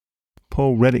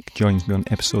Paul Reddick joins me on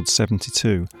episode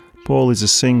 72. Paul is a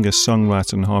singer,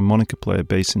 songwriter and harmonica player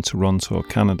based in Toronto,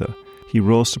 Canada. He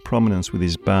rose to prominence with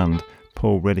his band,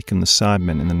 Paul Reddick and the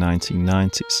Sidemen, in the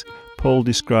 1990s. Paul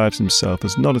describes himself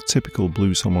as not a typical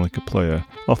blues harmonica player,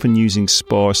 often using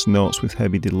sparse notes with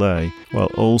heavy delay, while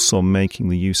also making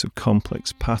the use of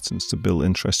complex patterns to build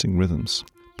interesting rhythms.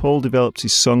 Paul developed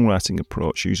his songwriting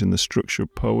approach using the structure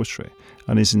of poetry,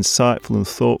 and his insightful and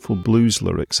thoughtful blues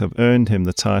lyrics have earned him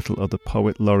the title of the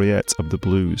Poet Laureate of the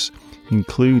Blues,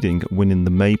 including winning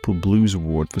the Maple Blues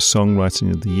Award for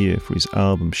Songwriting of the Year for his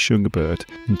album Sugarbird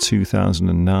in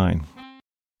 2009.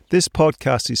 This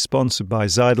podcast is sponsored by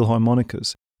Zeidel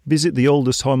Harmonicas. Visit the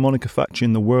oldest harmonica factory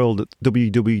in the world at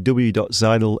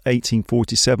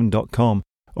www.zeidel1847.com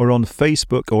or on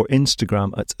Facebook or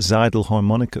Instagram at Zeidel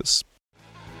Harmonicas.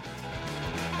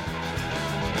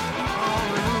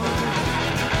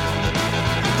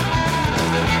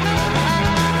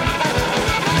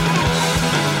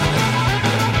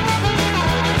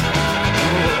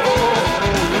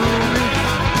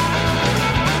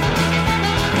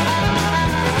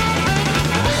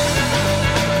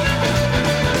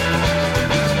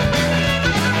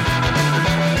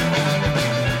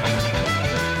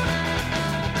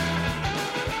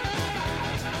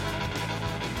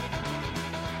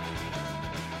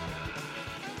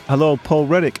 Hello, Paul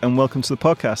Reddick, and welcome to the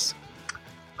podcast.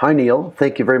 Hi, Neil.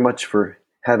 Thank you very much for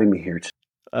having me here.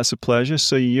 That's a pleasure.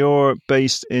 So you're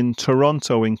based in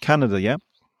Toronto in Canada, yeah?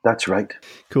 That's right.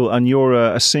 Cool. And you're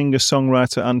a singer,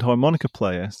 songwriter, and harmonica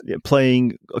player,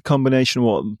 playing a combination of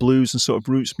what, blues and sort of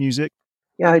roots music?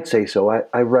 Yeah, I'd say so.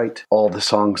 I write all the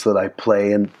songs that I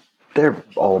play, and they're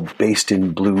all based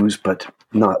in blues, but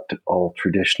not all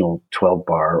traditional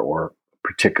 12-bar or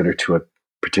particular to a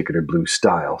particular blues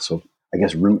style. So I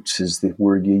guess roots is the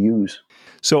word you use.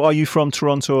 So are you from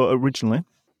Toronto originally?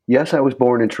 Yes, I was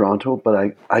born in Toronto,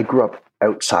 but I grew up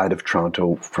outside of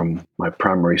Toronto from my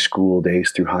primary school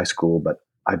days through high school, but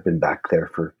I've been back there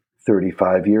for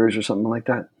 35 years or something like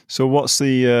that. So what's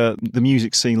the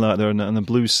music scene like there and the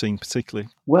blues scene particularly?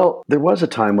 Well, there was a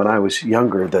time when I was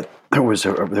younger that there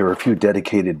were a few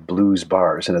dedicated blues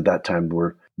bars, and at that time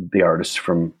the artists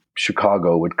from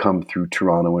Chicago would come through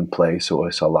Toronto and play, so I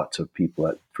saw lots of people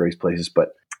at various places.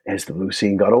 But as the blues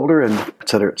scene got older and et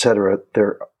cetera,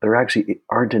 there actually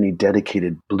aren't any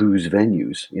dedicated blues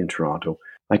venues in Toronto.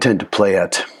 I tend to play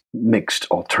at mixed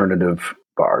alternative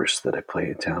bars that I play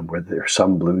in town where there are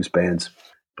some blues bands,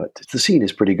 but the scene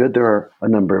is pretty good. There are a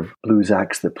number of blues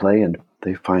acts that play, and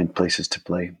they find places to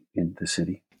play in the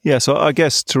city. Yeah, so I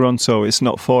guess Toronto, it's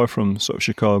not far from sort of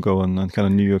Chicago and kind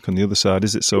of New York on the other side,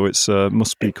 is it? So it's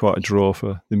must be quite a draw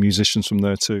for the musicians from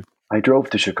there too. I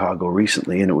drove to Chicago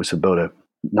recently, and it was about a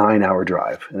 9-hour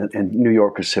drive, and New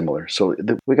York is similar. So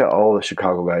we got all the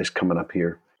Chicago guys coming up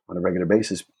here on a regular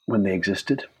basis when they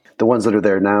existed. The ones that are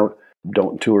there now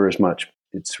don't tour as much.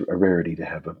 It's a rarity to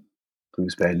have a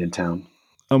blues band in town.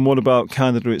 And what about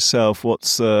Canada itself?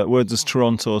 Where does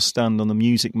Toronto stand on the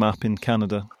music map in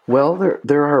Canada? Well,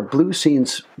 there are blues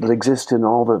scenes that exist in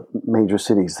all the major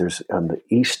cities. There's on the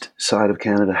east side of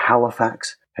Canada,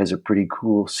 Halifax has a pretty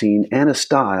cool scene and a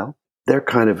style. They're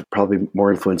kind of probably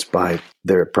more influenced by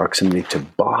their proximity to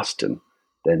Boston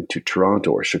than to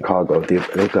Toronto or Chicago.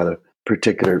 They've got a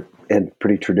particular and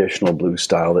pretty traditional blues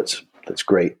style that's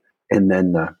great. And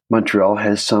then Montreal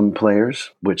has some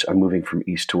players, which I'm moving from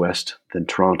east to west. Then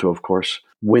Toronto, of course.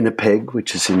 Winnipeg,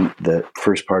 which is in the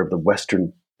first part of the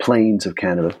western plains of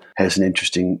Canada, has an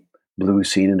interesting blues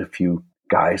scene and a few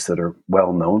guys that are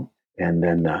well known. And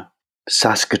then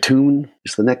Saskatoon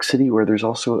is the next city where there's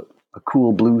also a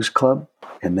cool blues club.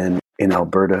 And then in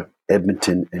Alberta,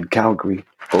 Edmonton and Calgary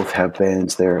both have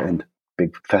bands there and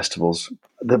big festivals.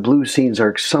 The blues scenes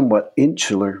are somewhat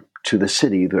insular to the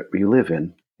city that you live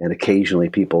in. And occasionally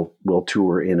people will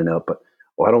tour in and out, but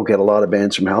I don't get a lot of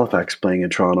bands from Halifax playing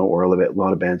in Toronto or a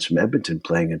lot of bands from Edmonton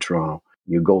playing in Toronto.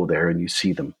 You go there and you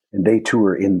see them. And they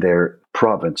tour in their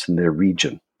province, in their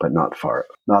region, but not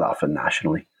often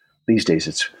nationally. These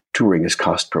days touring is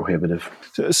cost prohibitive.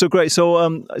 So great.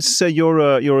 So say you're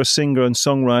a singer and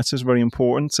songwriter is very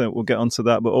important. We'll get onto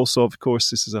that. But also, of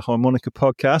course, this is a harmonica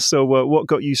podcast. So what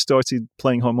got you started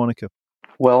playing harmonica?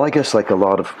 Well, I guess like a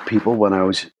lot of people, when I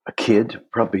was a kid,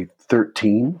 probably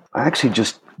 13, I actually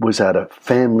just was at a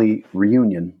family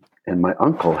reunion, and my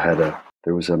uncle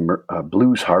there was a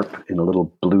blues harp in a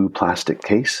little blue plastic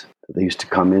case that they used to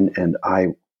come in, and I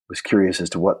was curious as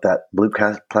to what that blue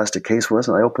plastic case was,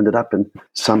 and I opened it up and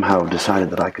somehow decided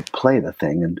that I could play the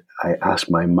thing, and I asked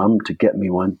my mom to get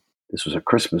me one. This was a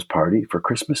Christmas party for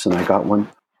Christmas, and I got one,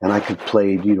 and I could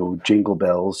play, Jingle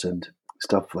Bells and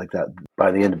stuff like that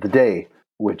by the end of the day,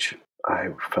 which I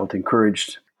felt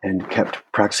encouraged and kept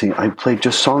practicing. I played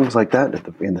just songs like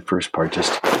that in the first part,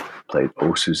 just played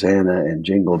Oh Susanna and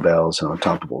Jingle Bells and On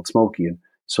Top of Old Smoky, and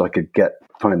so I could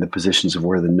find the positions of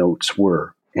where the notes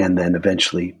were. And then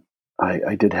eventually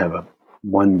I did have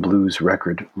one blues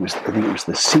record. I think it was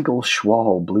the Siegel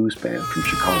Schwall Blues Band from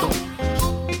Chicago.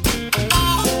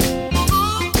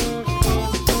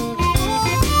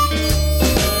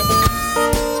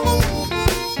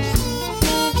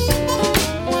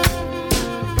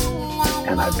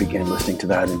 And I began listening to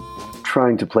that and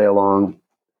trying to play along.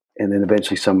 And then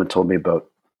eventually someone told me about,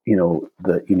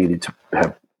 that you needed to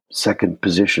have second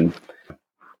position.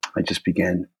 I just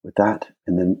began with that.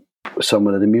 And then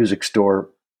someone at a music store,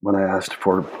 when I asked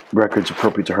for records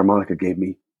appropriate to harmonica, gave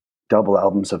me double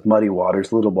albums of Muddy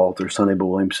Waters, Little Walter, Sonny Boy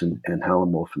Williamson, and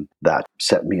Howlin' Wolf. And that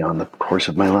set me on the course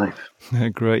of my life.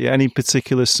 Great. Yeah. Any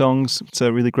particular songs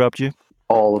that really grabbed you?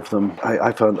 All of them.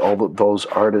 I found all of those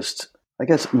artists. I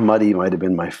guess Muddy might have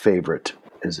been my favorite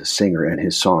as a singer and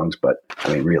his songs, but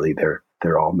I mean, really,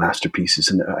 they're all masterpieces,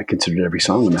 and I considered every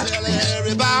song a masterpiece.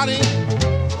 Everybody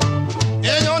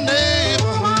in your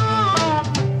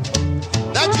neighborhood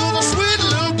that you're the sweet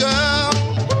little girl,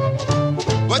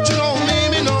 but you don't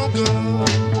mean me no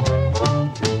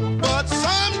good. But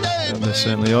someday, They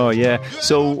certainly are, yeah.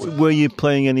 So were you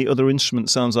playing any other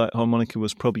instruments? Sounds like harmonica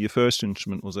was probably your first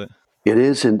instrument, was it? It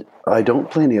is, and I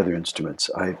don't play any other instruments.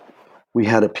 We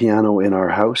had a piano in our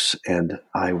house, and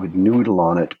I would noodle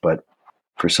on it, but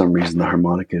for some reason the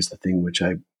harmonica is the thing which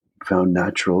I found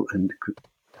natural and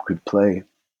could play.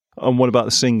 And what about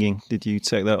the singing? Did you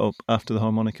take that up after the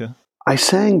harmonica? I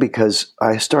sang because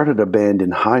I started a band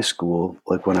in high school,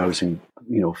 like when I was in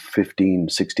 15,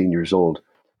 16 years old,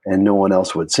 and no one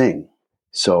else would sing.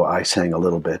 So I sang a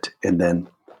little bit, and then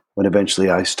when eventually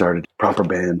I started a proper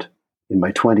band in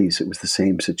my 20s, it was the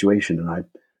same situation, and I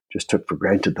just took for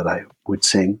granted that I would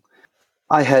sing.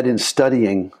 I had, in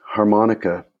studying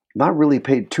harmonica, not really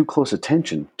paid too close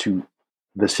attention to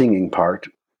the singing part,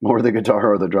 or the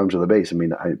guitar or the drums or the bass. I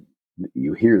mean,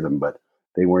 you hear them, but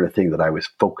they weren't a thing that I was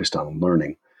focused on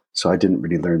learning. So I didn't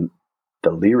really learn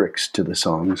the lyrics to the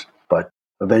songs, but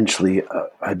eventually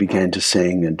I began to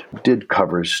sing and did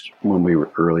covers when we were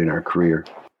early in our career.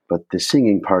 But the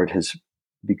singing part has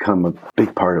become a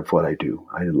big part of what I do.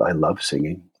 I love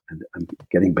singing. And I'm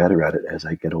getting better at it as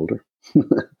I get older.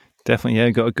 Definitely, yeah.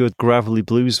 Got a good gravelly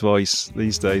blues voice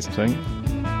these days, I think.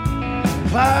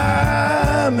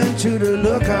 climb into the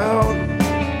lookout.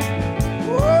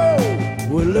 Whoa,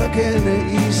 we're looking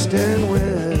the east and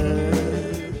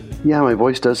west. Yeah, my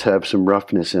voice does have some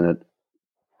roughness in it,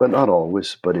 but not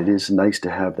always. But it is nice to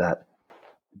have that.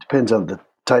 It depends on the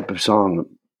type of song,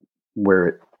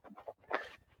 the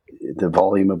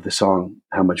volume of the song,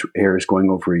 how much air is going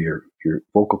over your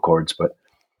vocal cords. But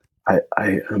I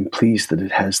am pleased that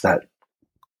it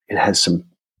has some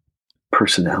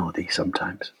personality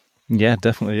sometimes. Yeah,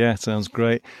 definitely. Yeah, sounds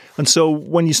great. And so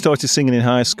when you started singing in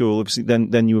high school, obviously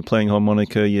then you were playing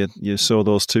harmonica, you saw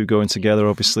those two going together,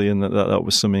 obviously, and that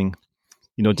was something,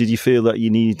 did you feel that you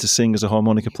needed to sing as a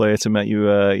harmonica player to make you,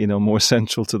 more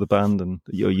central to the band, and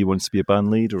you wanted to be a band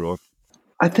leader? Or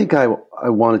I think I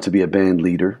wanted to be a band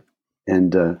leader,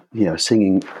 and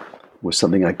singing was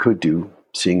something I could do,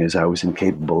 seeing as I was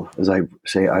incapable. As I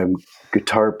say, I'm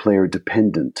guitar player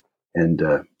dependent, and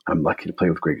I'm lucky to play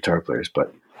with great guitar players,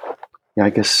 but yeah, I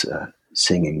guess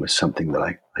singing was something that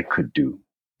I could do.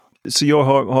 So your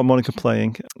harmonica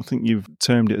playing, I think you've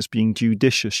termed it as being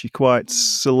judicious. You're quite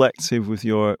selective with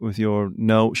your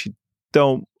notes. You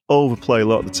don't overplay a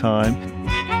lot of the time.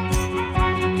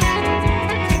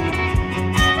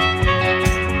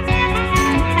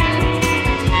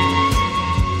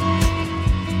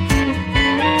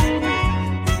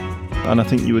 And I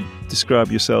think you would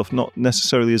describe yourself not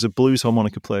necessarily as a blues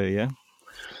harmonica player, yeah?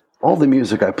 All the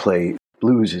music I play,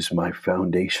 blues is my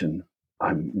foundation.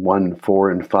 I'm 1, 4,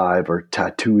 and 5 are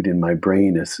tattooed in my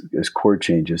brain as chord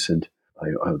changes, and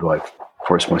although I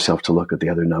force myself to look at the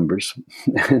other numbers.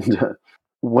 And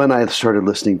when I started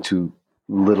listening to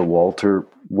Little Walter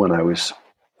when I was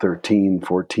 13,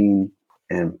 14,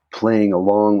 and playing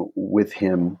along with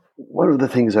him, one of the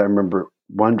things I remember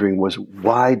wondering was,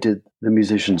 why did the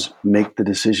musicians make the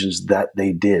decisions that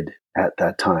they did at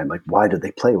that time? Like, why did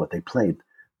they play what they played?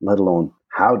 Let alone,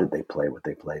 how did they play what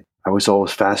they played? I was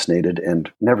always fascinated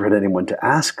and never had anyone to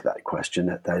ask that question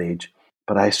at that age.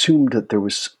 But I assumed that there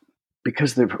was,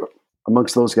 because there were,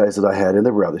 amongst those guys that I had, and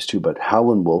there were others too, but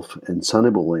Howlin' Wolf and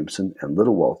Sonny Boy Williamson and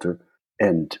Little Walter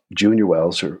and Junior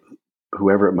Wells or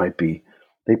whoever it might be,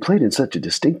 they played in such a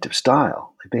distinctive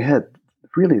style. Like, they had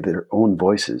really their own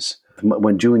voices.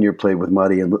 When Junior played with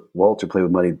Muddy and Walter played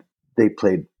with Muddy, they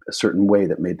played a certain way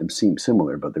that made them seem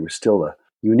similar, but there was still a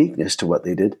uniqueness to what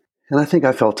they did. And I think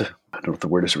I felt, I don't know if the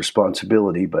word is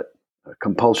responsibility, but a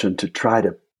compulsion to try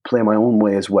to play my own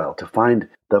way as well, to find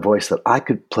the voice that I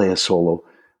could play a solo,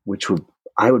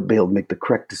 I would be able to make the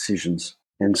correct decisions.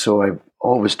 And so I've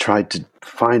always tried to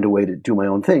find a way to do my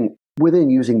own thing within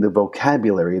using the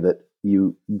vocabulary that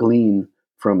you glean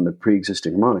from the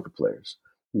pre-existing harmonica players,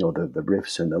 the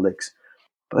riffs and the licks.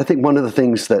 But I think one of the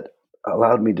things that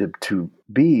allowed me to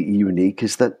be unique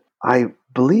is that I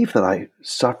believe that I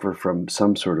suffer from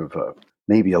some sort of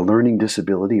maybe a learning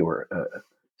disability or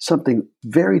something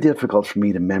very difficult for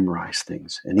me to memorize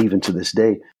things. And even to this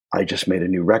day, I just made a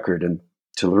new record, and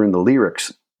to learn the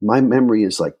lyrics, my memory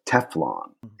is like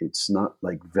Teflon. It's not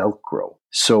like Velcro.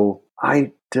 So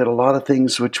I did a lot of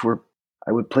things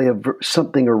I would play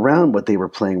something around what they were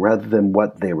playing rather than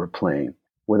what they were playing,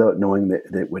 without knowing that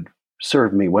it would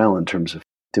serve me well in terms of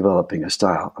developing a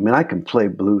style. I mean, I can play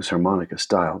blues harmonica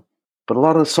style, but a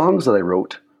lot of the songs that I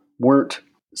wrote weren't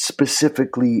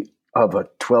specifically of a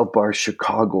 12-bar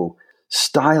Chicago.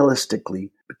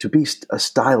 Stylistically, to be a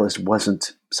stylist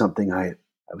wasn't something I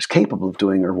was capable of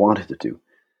doing or wanted to do.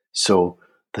 So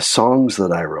the songs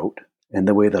that I wrote and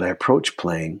the way that I approached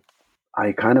playing,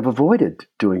 I kind of avoided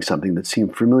doing something that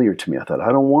seemed familiar to me. I thought,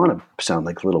 I don't want to sound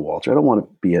like Little Walter. I don't want to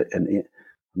be I'm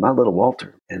not Little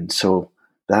Walter. And so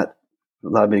that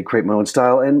allowed me to create my own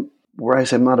style. And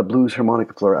whereas I'm not a blues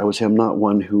harmonica player, I would say I'm not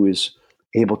one who is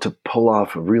able to pull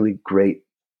off a really great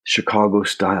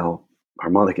Chicago-style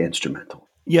harmonica instrumental.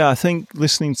 Yeah, I think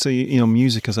listening to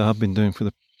music, as I have been doing for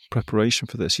the preparation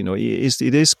for this,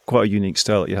 it is quite a unique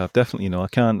style that you have. Definitely,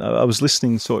 I was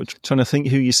listening, sort of trying to think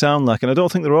who you sound like, and I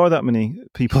don't think there are that many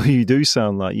people who you do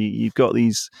sound like. You've got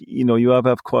these, you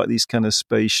have quite these kind of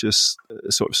spacious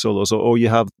sort of solos, or you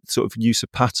have sort of use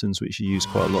of patterns which you use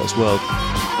quite a lot as well.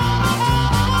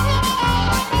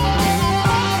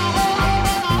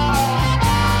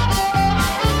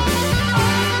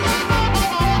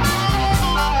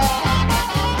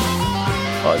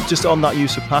 Just on that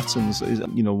use of patterns,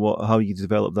 how you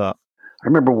develop that? I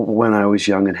remember when I was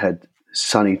young and had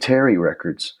Sonny Terry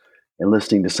records and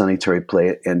listening to Sonny Terry play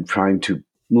it and trying to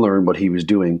learn what he was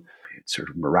doing. It's sort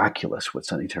of miraculous what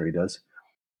Sonny Terry does.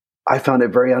 I found it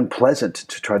very unpleasant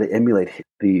to try to emulate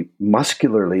the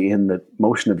muscularly in the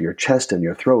motion of your chest and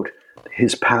your throat,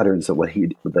 his patterns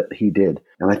that he did.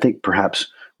 And I think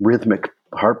perhaps rhythmic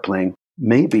harp playing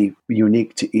may be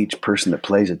unique to each person that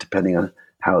plays it, depending on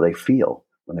how they feel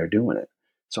when they're doing it.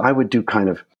 So I would do kind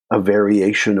of a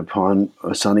variation upon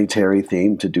a Sonny Terry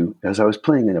theme to do, as I was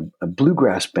playing in a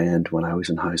bluegrass band when I was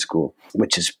in high school,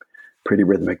 which is pretty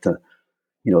rhythmic. The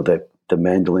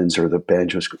mandolins or the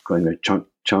banjos going like chunk,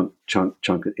 chunk, chunk,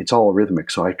 chunk. It's all rhythmic.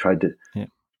 So I tried to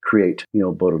create,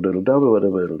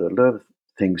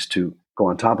 things to go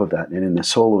on top of that. And in the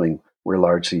soloing, we're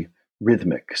largely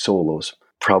rhythmic solos,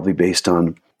 probably based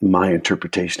on my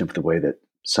interpretation of the way that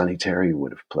Sonny Terry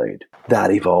would have played.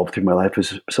 That evolved through my life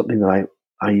as something that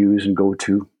I use and go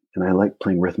to, and I like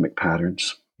playing rhythmic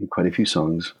patterns in quite a few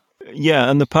songs. Yeah,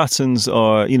 and the patterns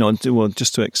are,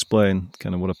 just to explain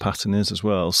kind of what a pattern is as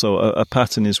well. So a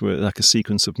pattern is like a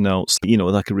sequence of notes,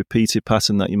 like a repeated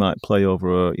pattern that you might play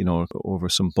over, over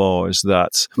some bars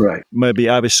that maybe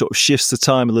either sort of shifts the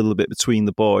time a little bit between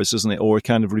the bars, doesn't it? Or it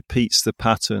kind of repeats the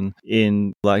pattern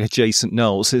in like adjacent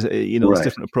notes. There's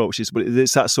different approaches, but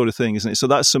it's that sort of thing, isn't it? So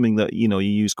that's something that, you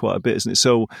use quite a bit, isn't it?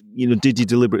 So, did you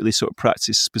deliberately sort of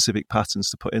practice specific patterns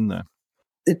to put in there?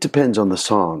 It depends on the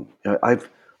song.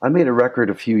 I made a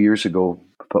record a few years ago,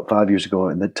 about 5 years ago,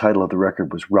 and the title of the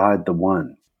record was Ride the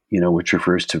One, which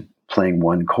refers to playing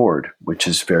one chord, which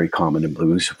is very common in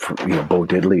blues for, Bo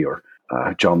Diddley or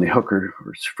John Lee Hooker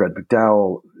or Fred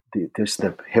McDowell. There's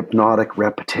the hypnotic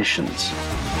repetitions.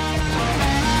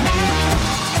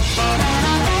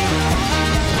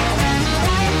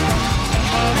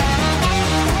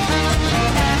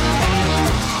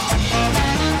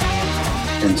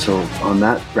 And so on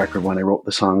that record, when I wrote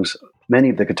the songs, many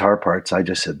of the guitar parts, I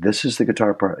just said, this is the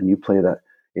guitar part, and you play that.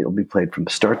 It'll be played from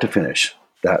start to finish,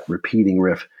 that repeating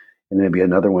riff, and maybe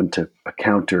another one to a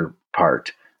counter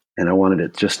part. And I wanted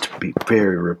it just to be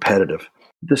very repetitive.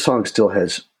 The song still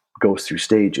goes through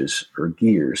stages or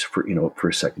gears for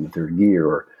a second and third gear,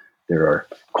 or there are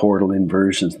chordal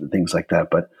inversions and things like that.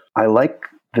 But I like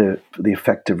the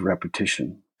effective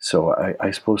repetition. So I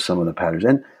suppose some of the patterns,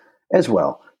 and as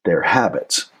well, their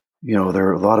habits. There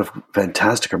are a lot of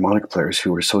fantastic harmonica players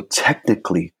who are so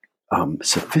technically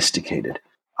sophisticated.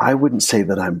 I wouldn't say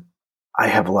that I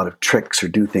have a lot of tricks or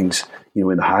do things, in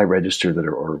the high register that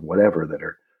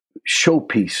are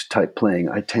showpiece type playing.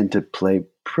 I tend to play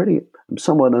I'm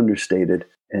somewhat understated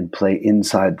and play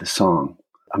inside the song.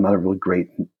 I'm not a really great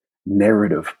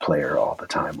narrative player all the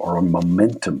time, or a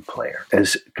momentum player,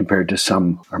 as compared to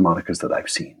some harmonicas that I've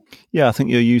seen. Yeah, I think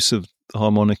your use of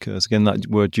harmonicas, again, that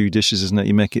word judicious, isn't it?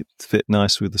 You make it fit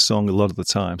nice with the song a lot of the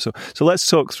time. So let's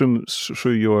talk through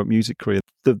your music career.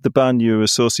 The band you were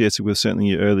associated with, certainly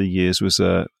in your early years, was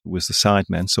the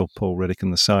Sidemen, so Paul Reddick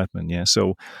and the Sidemen, yeah.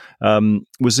 So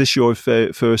was this your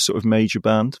first sort of major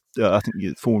band? I think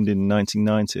you formed in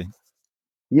 1990.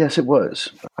 Yes, it was.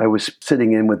 I was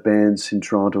sitting in with bands in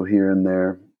Toronto here and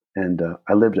there, and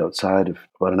I lived outside of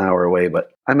about an hour away,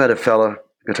 but I met a fella,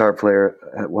 guitar player,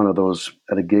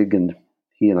 at a gig, and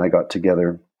he and I got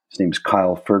together. His name's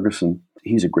Kyle Ferguson.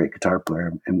 He's a great guitar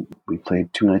player, and we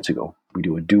played 2 nights ago. We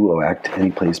do a duo act, and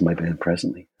he plays in my band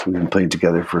presently. We've been playing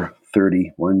together for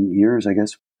 31 years, I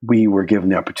guess. We were given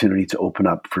the opportunity to open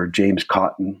up for James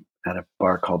Cotton at a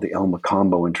bar called the El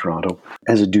Macombo in Toronto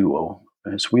as a duo.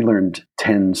 So we learned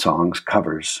 10 songs,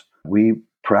 covers. We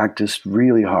practiced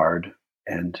really hard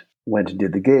and went and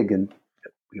did the gig, and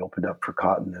we opened up for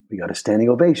Cotton. We got a standing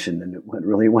ovation, and it went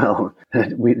really well.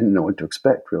 We didn't know what to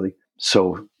expect, really.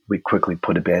 So we quickly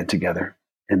put a band together,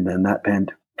 and then that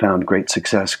band found great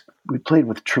success. We played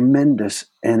with tremendous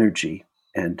energy,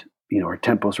 and our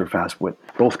tempos were fast.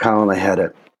 Both Kyle and I had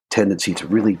a tendency to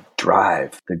really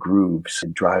drive the grooves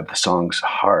and drive the songs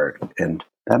hard, and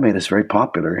that made us very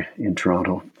popular in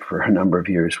Toronto for a number of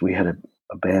years. We had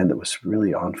a band that was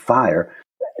really on fire.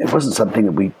 It wasn't something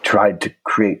that we tried to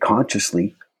create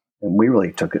consciously, and we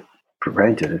really took it for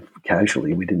granted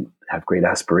casually. We didn't have great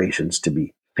aspirations to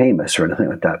be famous or anything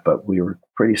like that, but we were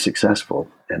pretty successful.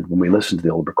 And when we listen to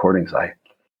the old recordings,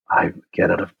 I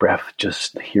get out of breath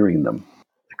just hearing them.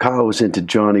 Kyle was into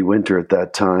Johnny Winter at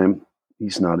that time.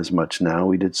 He's not as much now.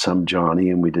 We did some Johnny,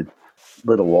 and we did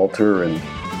Little Walter, and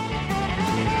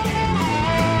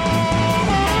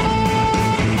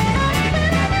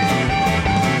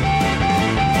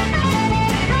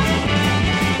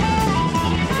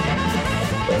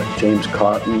James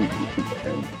Cotton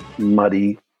and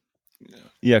Muddy.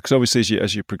 Yeah, because obviously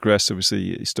as you progress,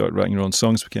 obviously you started writing your own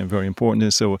songs, became very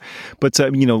important. So, but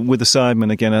with the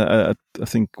Sidemen again, I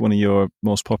think one of your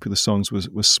most popular songs was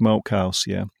Smokehouse,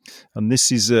 yeah. And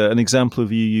this is an example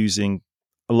of you using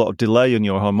a lot of delay on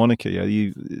your harmonica. Yeah,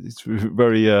 it's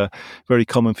very very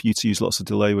common for you to use lots of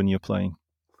delay when you're playing.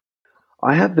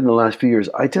 I have been the last few years.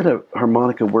 I did a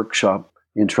harmonica workshop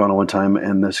in Toronto one time,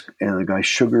 and the guy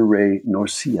Sugar Ray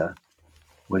Norcia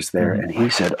was there, and he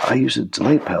said, I use a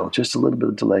delay pedal, just a little bit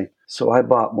of delay. So I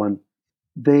bought one.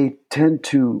 They tend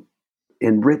to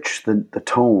enrich the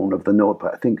tone of the note,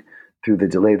 but I think through the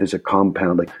delay there's a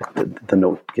compound, like the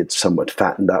note gets somewhat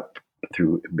fattened up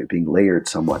through being layered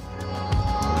somewhat.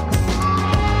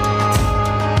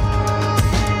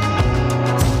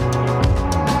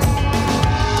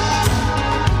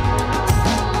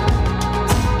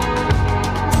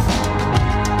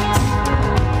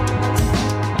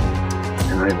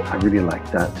 I really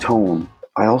like that tone.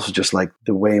 I also just like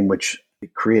the way in which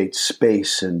it creates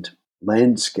space and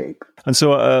landscape. And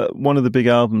so one of the big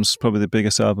albums, probably the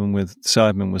biggest album with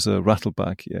Sidemen, was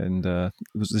Rattlebag. And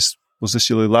was this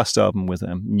your last album with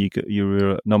them? You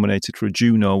were nominated for a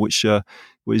Juno, which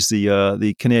was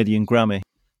the Canadian Grammy.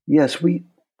 Yes, we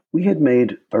had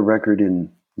made a record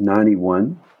in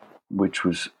 91, which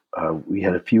was, we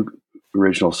had a few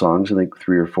original songs, I think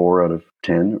 3 or 4 out of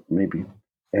 10, maybe.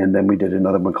 And then we did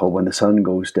another one called When the Sun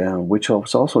Goes Down, which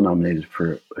was also nominated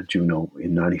for a Juno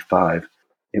in 95.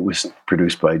 It was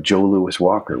produced by Joe Louis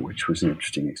Walker, which was an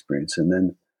interesting experience. And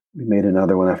then we made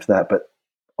another one after that. But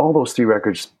all those 3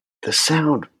 records, the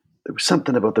sound, there was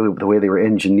something about the way they were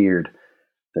engineered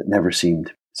that never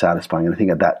seemed satisfying. And I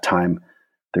think at that time,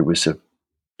 there was a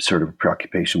sort of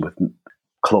preoccupation with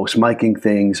close miking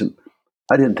things. And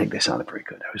I didn't think they sounded very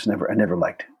good. I never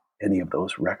liked any of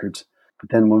those records. But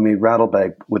then when we made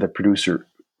Rattlebag with a producer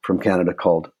from Canada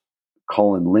called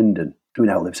Colin Linden, who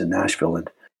now lives in Nashville, and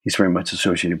he's very much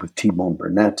associated with T-Bone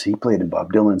Burnett. He played in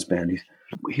Bob Dylan's band.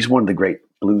 He's one of the great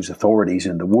blues authorities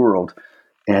in the world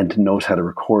and knows how to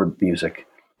record music.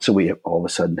 So we all of a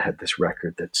sudden had this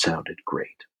record that sounded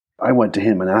great. I went to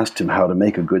him and asked him how to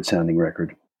make a good sounding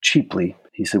record cheaply.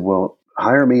 He said, well,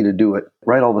 hire me to do it,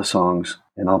 write all the songs,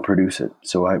 and I'll produce it.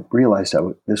 So I realized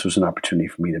this was an opportunity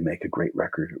for me to make a great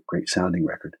record, a great sounding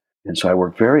record. And so I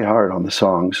worked very hard on the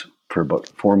songs for about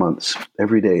 4 months.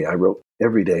 Every day, I wrote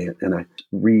every day, and I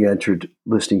re-entered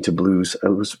listening to blues. I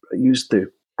used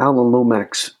the Alan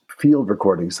Lomax field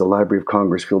recordings, the Library of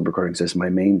Congress field recordings, as my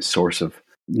main source of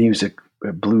music,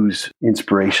 blues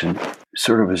inspiration,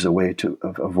 sort of as a way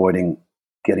of avoiding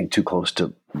getting too close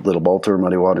to Little Walter,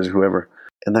 Muddy Waters, whoever.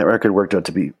 And that record worked out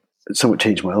to be somewhat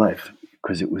changed my life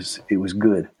because it was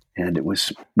good and it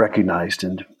was recognized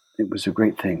and it was a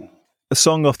great thing. A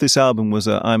song off this album was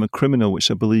I'm a Criminal, which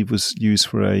I believe was used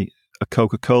for a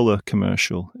Coca-Cola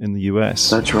commercial in the US.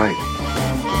 That's right.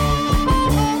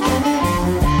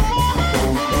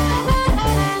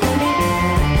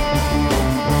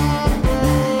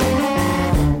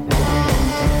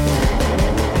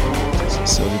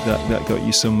 So that got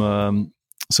you some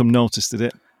notice, did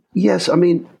it? Yes, I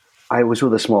mean, I was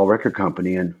with a small record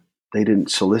company and they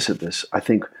didn't solicit this. I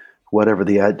think whatever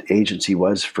the ad agency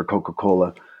was for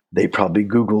Coca-Cola, they probably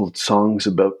Googled songs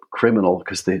about criminal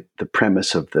because the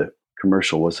premise of the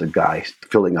commercial was a guy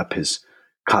filling up his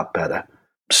cup at a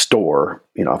store,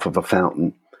 off of a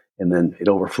fountain, and then it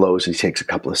overflows and he takes a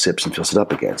couple of sips and fills it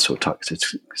up again. So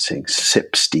it's saying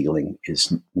sip stealing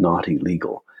is not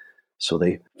illegal. So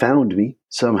they found me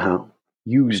somehow,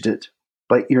 used it,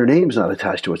 but your name's not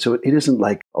attached to it. So it isn't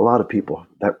like a lot of people.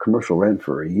 That commercial ran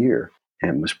for a year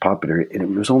and was popular, and it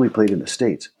was only played in the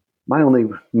States. My only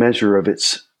measure of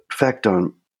its effect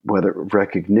on whether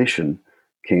recognition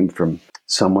came from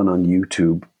someone on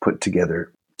YouTube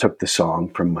took the song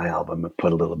from my album and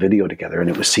put a little video together, and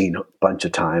it was seen a bunch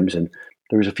of times, and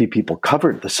there was a few people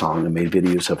covered the song and made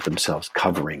videos of themselves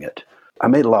covering it. I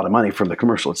made a lot of money from the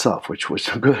commercial itself, which was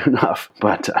good enough,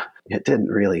 but it didn't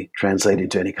really translate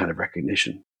into any kind of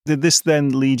recognition. Did this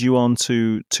then lead you on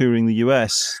to touring the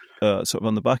US, sort of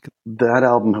on the back? That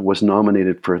album was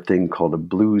nominated for a thing called a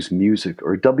Blues Music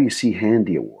or W.C.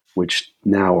 Handy Award, which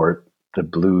now are the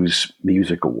Blues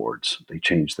Music Awards. They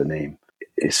changed the name.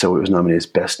 So it was nominated as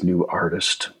Best New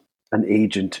Artist. An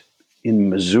agent in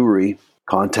Missouri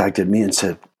contacted me and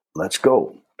said, let's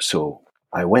go. So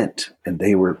I went, and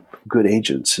they were good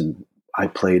agents, and I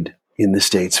played in the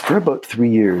States for about 3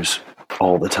 years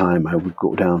all the time. I would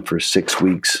go down for 6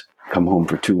 weeks, come home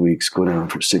for 2 weeks, go down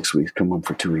for 6 weeks, come home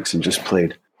for 2 weeks, and just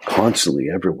played constantly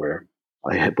everywhere.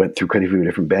 I went through quite a few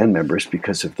different band members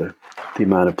because of the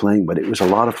amount of playing, but it was a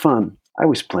lot of fun. I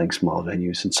was playing small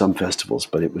venues and some festivals,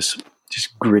 but it was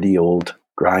just gritty old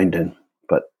grinding.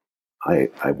 But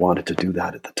I wanted to do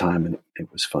that at the time, and it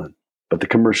was fun. But the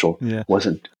commercial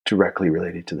wasn't directly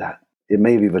related to that. It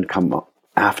may have even come up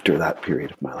after that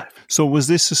period of my life. So was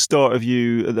this the start of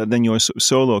then your sort of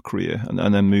solo career,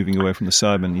 and then moving away from the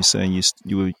Sidemen? You're saying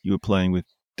you were playing with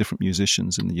different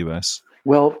musicians in the US?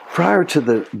 Well, prior to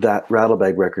that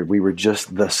Rattlebag record, we were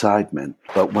just the Sidemen.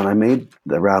 But when I made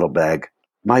the Rattlebag,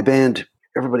 my band,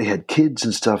 everybody had kids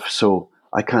and stuff, so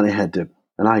I kind of had to,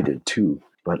 and I did too,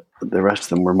 but the rest of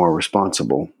them were more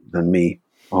responsible than me,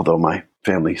 although my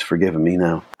family's forgiven me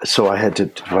now. So I had to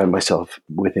find myself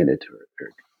within it.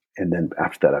 And then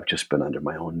after that, I've just been under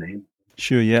my own name.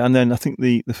 Sure, yeah. And then I think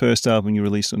the first album you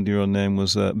released under your own name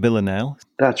was Villanelle.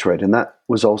 That's right. And that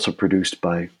was also produced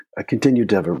by, I continued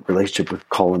to have a relationship with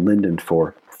Colin Linden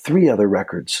for 3 other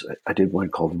records. I did one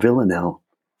called Villanelle,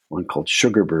 one called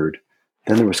Sugarbird.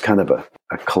 Then there was kind of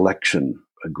a collection,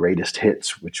 a greatest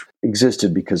hits, which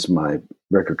existed because my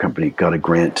record company got a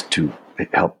grant to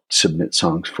help submit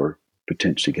songs for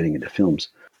potentially getting into films.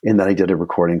 And then I did a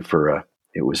recording for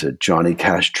it was a Johnny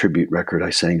Cash tribute record. I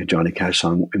sang a Johnny Cash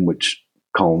song in which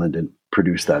Colin Linden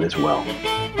produced that as well.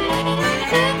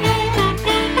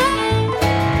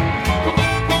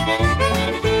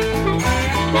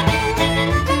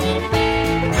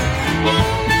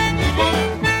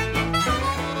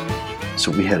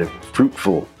 So we had a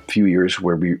fruitful few years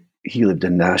where he lived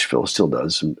in Nashville, still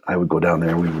does, and I would go down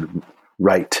there and we would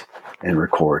write and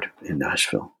record in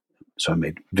Nashville. So I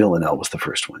made Villanelle was the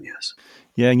first one, yes.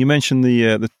 Yeah, and you mentioned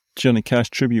the Johnny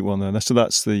Cash tribute one there. So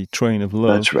that's the Train of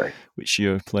Love. That's right. Which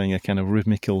you're playing a kind of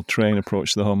rhythmical train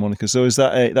approach to the harmonica. So is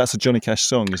that's a Johnny Cash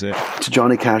song, is it? It's a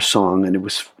Johnny Cash song, and it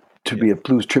was to be a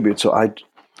blues tribute. So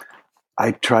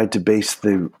I tried to base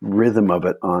the rhythm of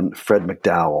it on Fred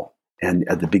McDowell. And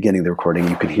at the beginning of the recording,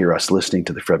 you could hear us listening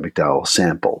to the Fred McDowell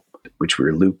sample, which we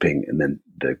were looping, and then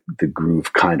the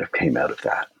groove kind of came out of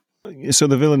that. So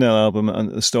the Villanelle album,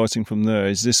 and starting from there,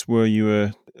 is this where you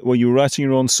were writing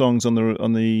your own songs on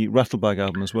the Rattlebag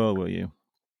album as well? Were you?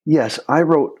 Yes, I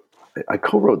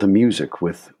co-wrote the music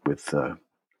with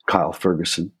Kyle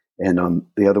Ferguson, and on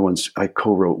the other ones I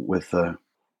co-wrote with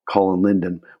Colin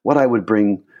Linden. What I would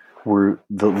bring were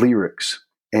the lyrics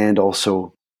and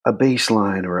also a bass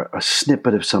line or a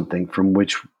snippet of something from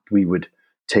which we would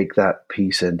take that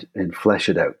piece and flesh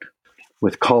it out.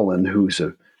 With Colin, who's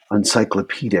a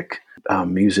encyclopedic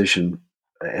musician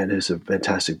and has a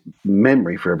fantastic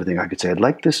memory for everything, I could say, I'd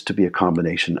like this to be a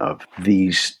combination of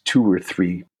these 2 or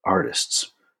 3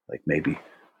 artists, like maybe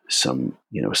some,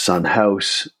 Son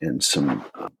House and some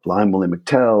Blind Willie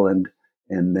McTell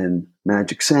and then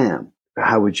Magic Sam.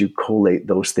 how would you collate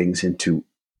those things into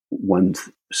one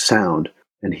sound?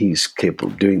 And he's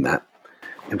capable of doing that.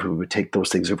 And we would take those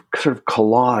things and sort of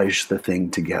collage the thing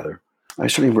together. I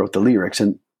certainly wrote the lyrics.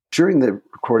 And during the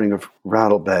recording of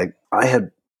Rattlebag, I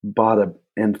had bought an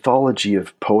anthology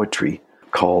of poetry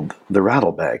called The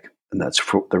Rattlebag. And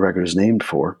that's what the record is named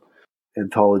for.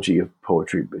 Anthology of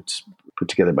poetry. It's put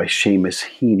together by Seamus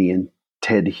Heaney and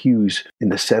Ted Hughes in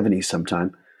the 70s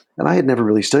sometime. And I had never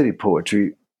really studied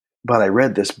poetry, but I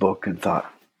read this book and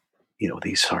thought,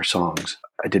 these are songs.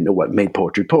 I didn't know what made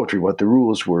poetry poetry, what the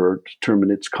rules were,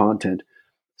 determine its content.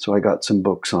 So I got some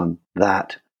books on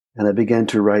that. And I began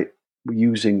to write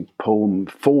using poem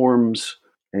forms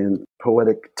and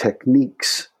poetic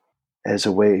techniques as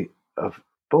a way of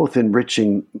both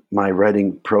enriching my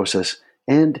writing process,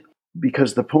 and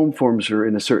because the poem forms are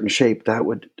in a certain shape, that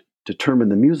would determine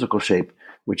the musical shape,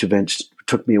 which eventually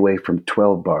took me away from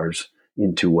 12 bars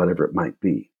into whatever it might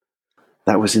be.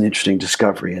 That was an interesting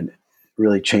discovery and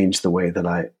really changed the way that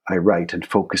I write and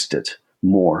focused it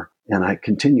more. And I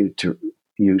continued to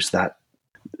use that.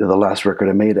 The last record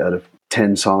I made, out of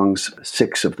 10 songs,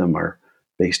 6 of them are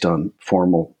based on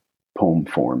formal poem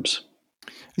forms.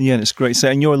 Yeah, and it's great. So,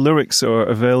 and your lyrics are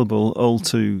available all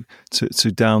to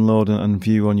download and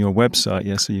view on your website.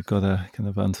 Yeah, so you've got a kind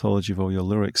of anthology of all your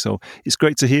lyrics. So it's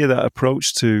great to hear that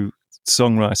approach to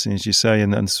songwriting, as you say,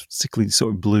 and particularly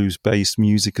sort of blues-based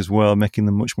music as well, making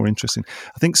them much more interesting.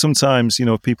 I think sometimes,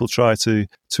 if people try to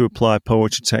apply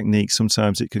poetry techniques,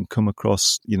 sometimes it can come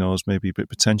across, as maybe a bit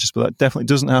pretentious, but that definitely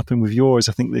doesn't happen with yours.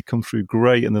 I think they come through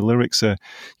great, and the lyrics are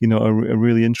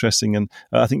really interesting. And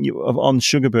I think on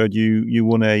Sugarbird, you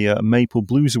won a Maple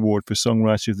Blues Award for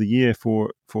Songwriter of the Year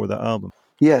for that album.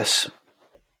 Yes,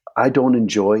 I don't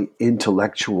enjoy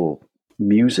intellectual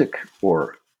music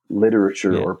or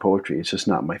literature or poetry. It's just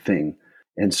not my thing.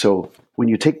 And so when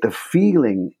you take the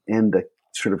feeling and the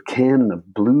sort of canon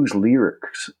of blues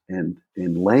lyrics and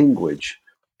in language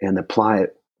and apply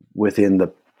it within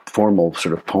the formal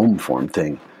sort of poem form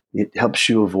thing, it helps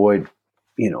you avoid,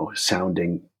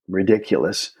 sounding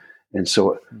ridiculous. And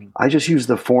so I just use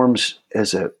the forms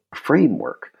as a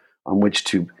framework on which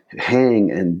to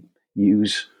hang and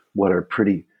use what are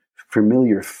pretty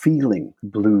familiar feeling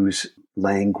blues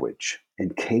language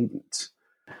and cadence.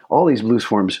 All these blues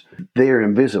forms, they are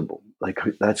invisible. Like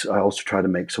I also try to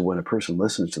make so when a person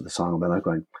listens to the song, they're not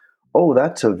going, "Oh,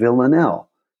 that's a villanelle,"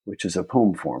 which is a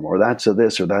poem form, or that's a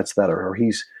this, or that's that, or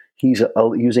he's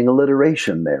using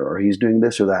alliteration there, or he's doing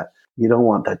this or that. You don't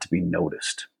want that to be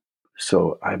noticed.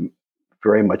 So I'm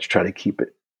very much try to keep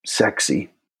it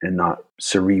sexy and not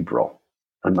cerebral.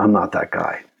 I'm not that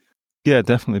guy. Yeah,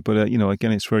 definitely. But,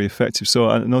 again, it's very effective. So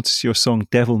I noticed your song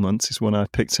Devilment is one I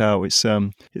picked out.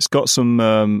 It's got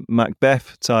some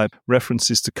Macbeth type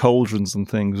references to cauldrons and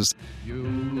things.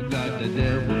 You got the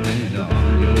devil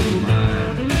on your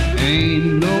mind.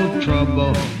 Ain't no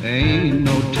trouble, ain't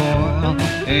no toil,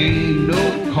 ain't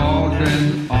no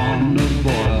cauldron on the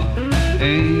boil,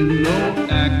 ain't no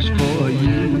axe for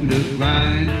you to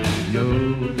grind.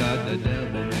 You got the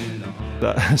devil on.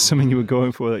 That's something you were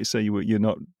going for, that you say you're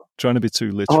not trying to be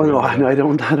too literal. Oh no, I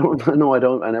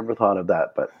don't. I never thought of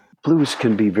that. But blues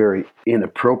can be very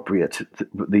inappropriate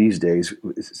these days.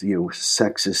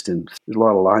 Sexist, and there's a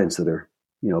lot of lines that are,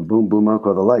 "Boom boom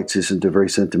uncle the lights" isn't a very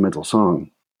sentimental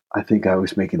song. I think I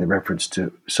was making the reference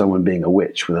to someone being a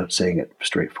witch without saying it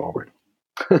straightforward.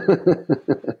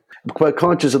 But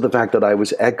conscious of the fact that I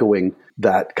was echoing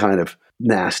that kind of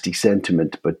nasty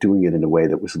sentiment, but doing it in a way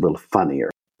that was a little funnier,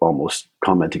 almost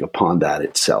commenting upon that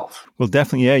itself. Well,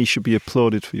 definitely, yeah, you should be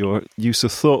applauded for your use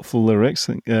of thoughtful lyrics.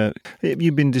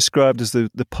 You've been described as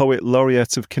the poet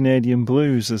laureate of Canadian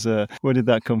blues. Where did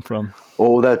that come from?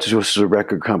 Oh, that's just a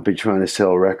record company trying to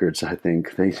sell records, I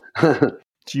think.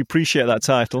 Do you appreciate that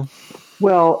title?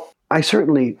 Well, I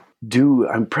certainly do.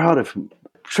 I'm proud of,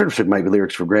 sort of took my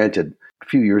lyrics for granted. A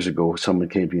few years ago, someone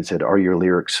came to me and said, "Are your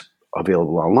lyrics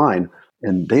available online?"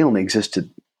 And they only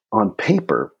existed on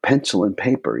paper, pencil and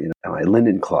paper, in my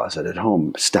linen closet at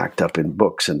home, stacked up in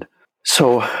books. And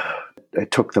so I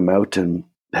took them out and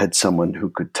had someone who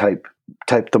could type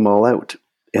them all out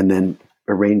and then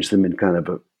arrange them in kind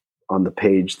of on the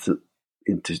page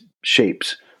into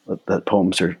shapes that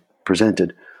poems are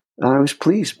presented. And I was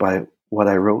pleased by what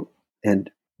I wrote. And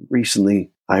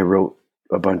recently I wrote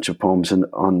a bunch of poems, and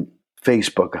on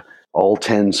Facebook, all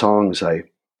 10 songs, I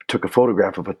took a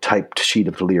photograph of a typed sheet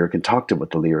of the lyric and talked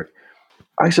about the lyric.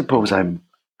 I suppose I'm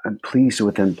pleased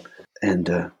with them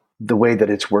and the way that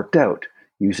it's worked out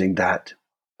using that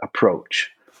approach.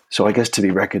 So I guess to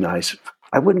be recognized,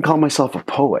 I wouldn't call myself a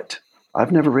poet.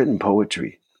 I've never written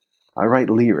poetry. I write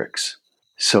lyrics.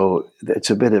 So it's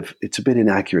a bit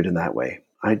inaccurate in that way.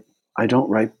 I don't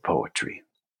write poetry.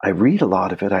 I read a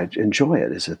lot of it. I enjoy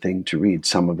it as a thing to read.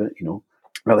 Some of it,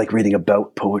 I like reading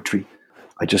about poetry.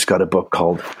 I just got a book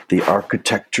called The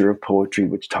Architecture of Poetry,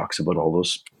 which talks about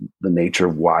the nature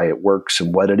of why it works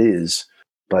and what it is.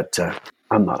 But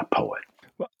I'm not a poet.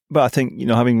 But I think,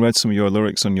 having read some of your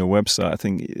lyrics on your website, I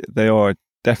think they are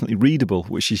definitely readable,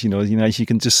 which is, you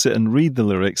can just sit and read the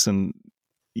lyrics and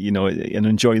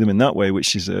enjoy them in that way,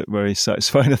 which is very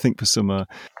satisfying, I think, for some.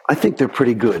 I think they're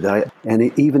pretty good.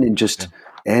 Even in just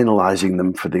analyzing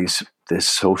them for this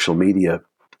social media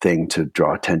thing to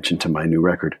draw attention to my new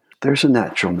record, there's a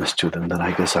naturalness to them that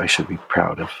I guess I should be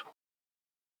proud of.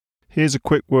 Here's a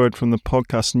quick word from the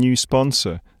podcast's new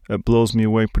sponsor at Blows Me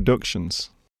Away Productions.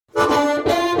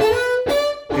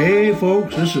 Hey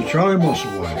folks, this is Charlie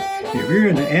Musselwhite. If you're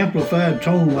into amplified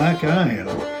tone like I am,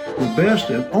 the best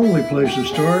and only place to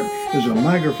start is a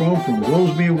microphone from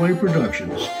Blows Me Away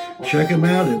Productions. Check them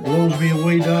out at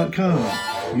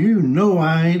blowsmeaway.com. You know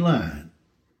I ain't lying.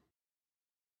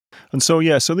 And so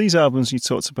these albums you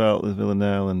talked about, the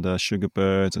Villanelle and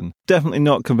Sugarbird, and definitely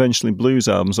not conventionally blues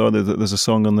albums, are there? There's a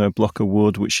song on there, Block of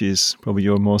Wood, which is probably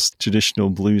your most traditional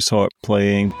blues harp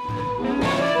playing.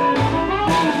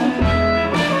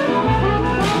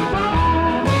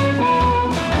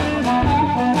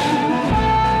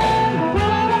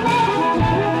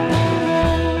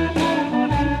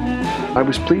 I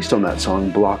was pleased on that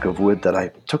song, Block of Wood, that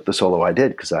I took the solo I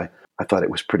did because I thought it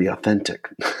was pretty authentic.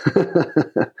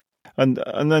 And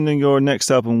then in your next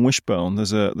album, Wishbone,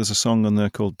 there's a song on there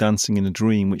called Dancing in a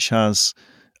Dream, which has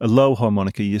a low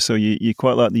harmonica. So you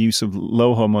quite like the use of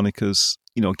low harmonicas,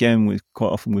 again, quite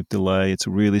often with delay, to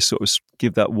really sort of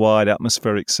give that wide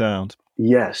atmospheric sound.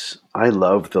 Yes, I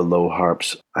love the low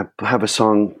harps. I have a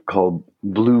song called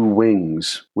Blue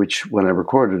Wings, which when I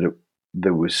recorded it,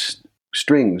 there was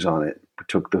strings on it. We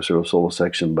took the sort of solo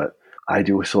section, but I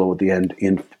do a solo at the end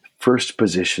in first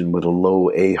position with a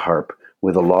low A harp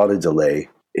with a lot of delay.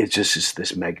 It's just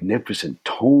this magnificent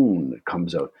tone that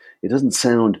comes out. It doesn't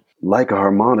sound like a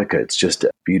harmonica. It's just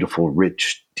a beautiful,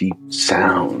 rich, deep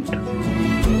sound.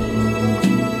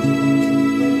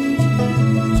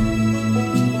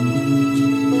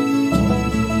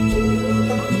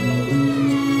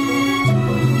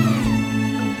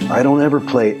 I don't ever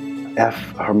play F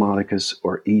harmonicas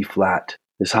or E flat.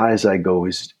 As high as I go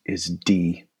is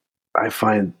D. I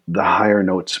find the higher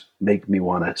notes make me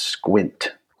want to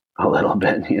squint a little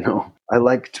bit, I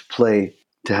like to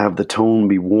have the tone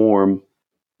be warm,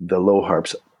 the low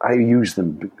harps. I use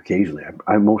them occasionally.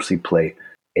 I mostly play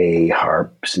A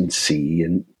harps and C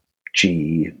and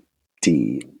G, and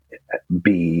D,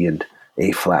 B and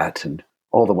A flat and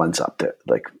all the ones up there,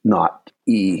 like not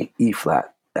E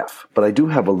flat, F. But I do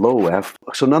have a low F,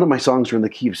 so none of my songs are in the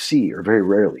key of C, or very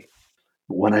rarely.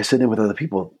 When I sit in with other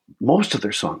people, most of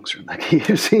their songs are in the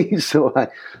key of C, so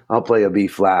I'll play a B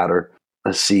flat or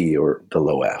a C or the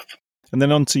low F. And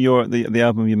then on to the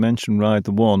album you mentioned, Ride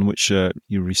the One, which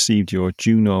you received your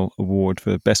Juno Award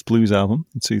for Best Blues Album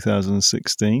in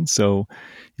 2016. So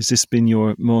has this been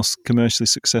your most commercially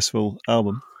successful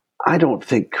album? I don't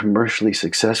think commercially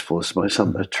successful is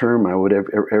a term I would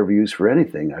ever use for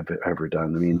anything I've ever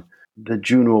done. I mean, the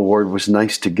Juno Award was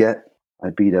nice to get. I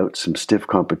beat out some stiff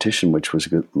competition, which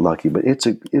was lucky, but it's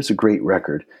a great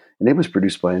record. And it was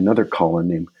produced by another Colin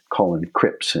named Colin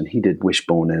Cripps, and he did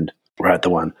Wishbone and Ride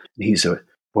the One. He's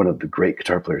one of the great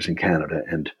guitar players in Canada,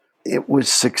 and it was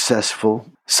successful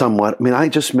somewhat. I mean, I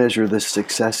just measure the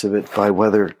success of it by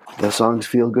whether the songs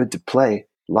feel good to play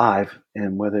live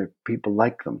and whether people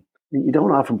like them. You don't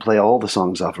often play all the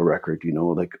songs off a record,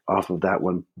 like off of that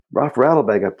one. Off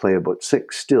Rattlebag, I play about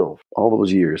 6 still, all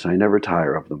those years. I never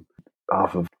tire of them.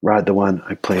 Off of Ride the One,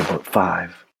 I play about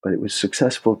 5. But it was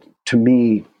successful to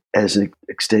me as an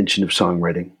extension of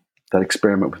songwriting. That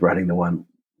experiment with writing the one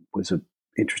was an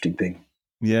interesting thing.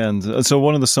 Yeah, and so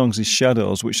one of the songs is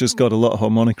Shadows, which has got a lot of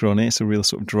harmonica on it. It's a real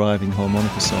sort of driving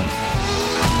harmonica song.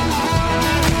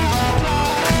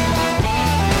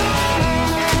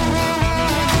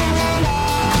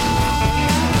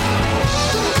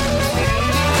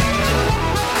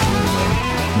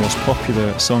 Most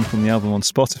popular song from the album on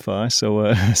Spotify, so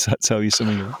does that tell you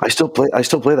something? I still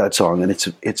play that song, and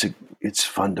it's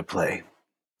fun to play.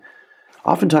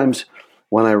 Oftentimes,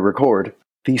 when I record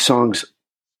these songs,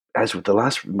 as with the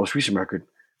most recent record,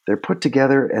 they're put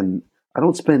together, and I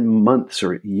don't spend months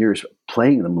or years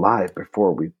playing them live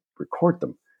before we record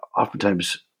them.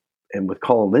 Oftentimes, and with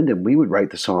Colin Linden, we would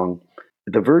write the song.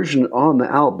 The version on the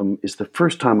album is the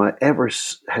first time I ever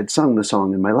had sung the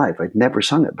song in my life. I'd never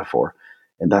sung it before.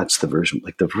 And that's the version,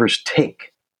 like the first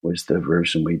take was the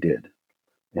version we did.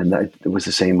 And it was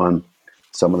the same on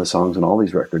some of the songs on all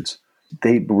these records.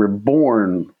 They were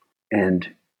born, and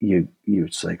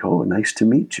it's like, oh, nice to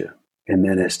meet you. And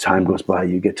then as time goes by,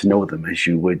 you get to know them as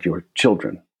you would your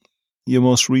children. Your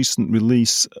most recent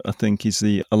release, I think, is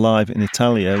the Alive in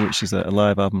Italia, which is a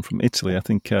live album from Italy. I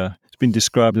think it's been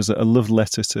described as a love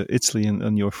letter to Italy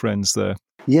and your friends there.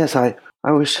 Yes, I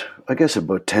was, I guess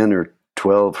about 10 or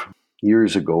 12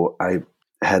 years ago, I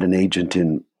had an agent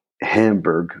in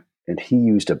Hamburg, and he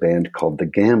used a band called The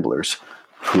Gamblers,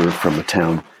 who were from a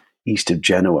town east of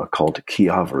Genoa called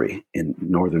Chiavari in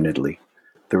northern Italy.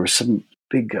 There was some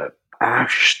big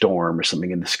ash storm or something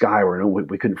in the sky where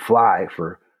we couldn't fly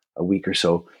for a week or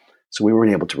so. So we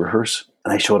weren't able to rehearse.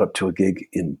 And I showed up to a gig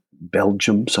in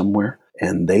Belgium somewhere,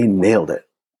 and they nailed it.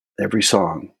 Every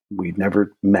song. We'd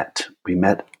never met. We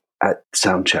met at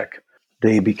soundcheck.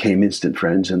 They became instant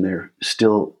friends, and they're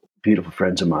still beautiful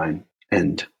friends of mine.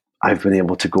 And I've been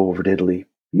able to go over to Italy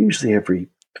usually every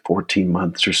 14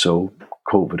 months or so.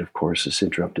 COVID, of course, has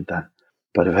interrupted that.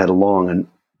 But I've had a long and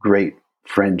great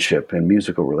friendship and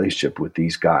musical relationship with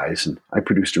these guys. And I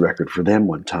produced a record for them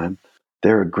one time.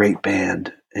 They're a great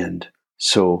band. And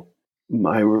so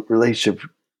my relationship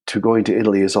to going to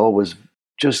Italy is always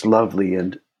just lovely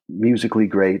and musically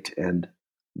great. And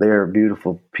they're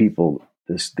beautiful people,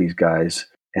 these guys,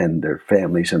 and their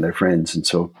families and their friends. And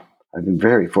so I've been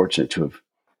very fortunate to have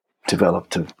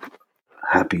developed a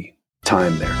happy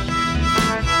time there.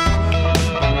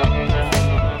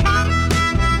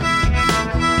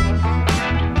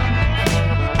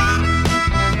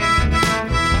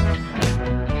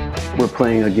 We're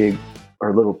playing a gig, or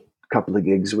a little couple of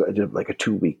gigs. I did like a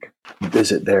 2-week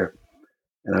visit there.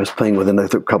 And I was playing with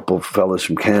another couple of fellas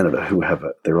from Canada who have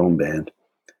their own band.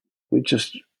 We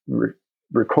just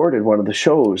recorded one of the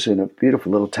shows in a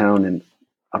beautiful little town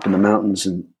up in the mountains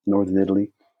in northern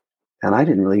Italy. And I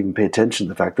didn't really even pay attention to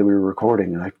the fact that we were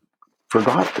recording. And I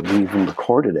forgot that we even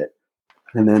recorded it.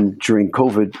 And then during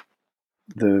COVID,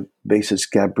 the bassist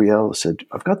Gabriel said,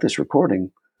 I've got this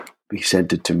recording. He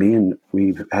sent it to me, and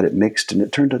we had it mixed, and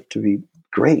it turned out to be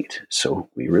great. So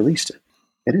we released it.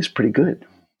 It is pretty good.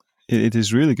 It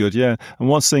is really good, yeah. And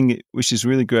one thing which is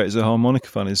really great as a harmonica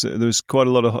fan is that there's quite a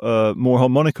lot of more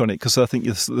harmonica on it, because I think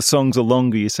the songs are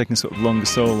longer. You're taking sort of longer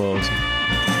solos.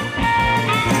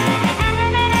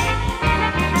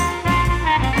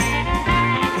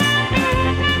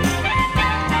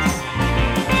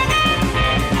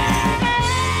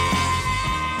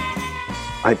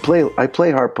 I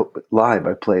play harp live.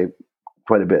 I play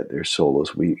quite a bit. There's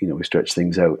solos. We stretch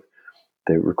things out.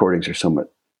 The recordings are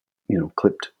somewhat,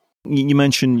 clipped. You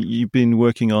mentioned you've been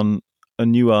working on a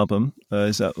new album.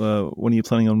 Is that when are you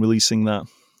planning on releasing that?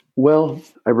 Well,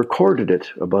 I recorded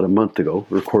it about a month ago.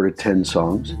 Recorded 10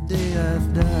 songs. The day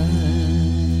I've died.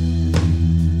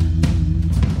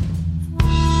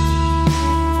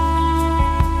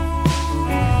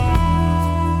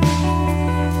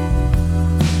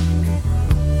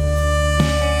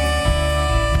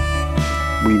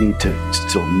 We need to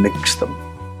still mix them,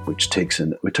 which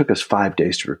it took us 5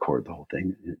 days to record the whole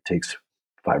thing. It takes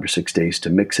 5 or 6 days to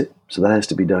mix it. So that has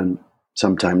to be done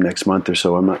sometime next month or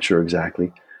so. I'm not sure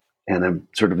exactly. And I'm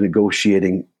sort of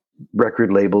negotiating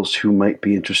record labels who might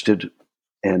be interested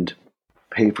and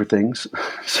pay for things.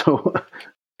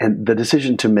 And the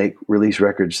decision to release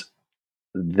records,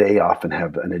 they often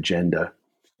have an agenda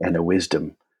and a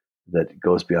wisdom that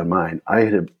goes beyond mine. I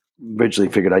had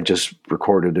originally figured I'd just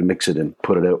record it and mix it and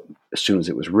put it out as soon as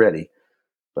it was ready.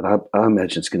 But I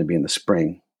imagine it's going to be in the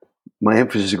spring. My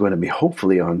emphasis is going to be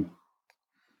hopefully on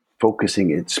focusing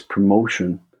its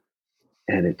promotion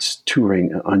and its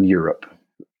touring on Europe.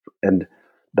 And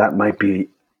that might be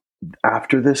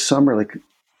after this summer, like it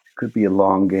could be a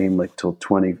long game, like till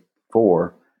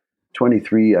 24.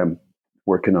 23, I'm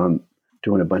working on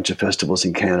doing a bunch of festivals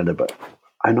in Canada, but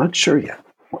I'm not sure yet.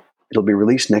 It'll be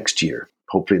released next year,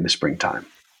 hopefully in the springtime.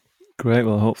 Great.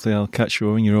 Well, hopefully I'll catch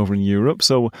you when you're over in Europe.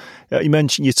 So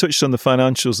you touched on the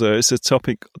financials there. It's a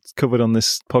topic covered on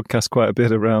this podcast quite a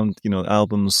bit around,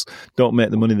 albums don't make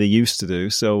the money they used to do.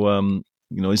 So,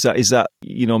 is that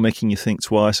making you think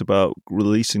twice about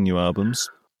releasing new albums?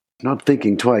 Not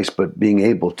thinking twice, but being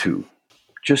able to.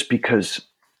 Just because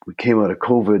we came out of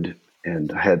COVID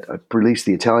and I released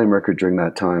the Italian record during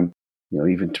that time,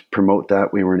 even to promote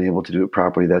that, we weren't able to do it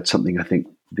properly. That's something I think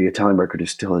the Italian record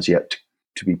still has yet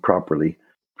to be properly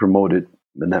promoted,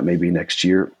 and that may be next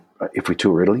year if we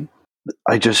tour Italy.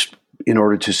 I just, in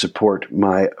order to support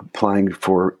my applying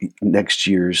for next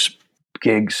year's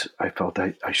gigs, I felt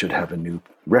I should have a new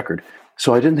record.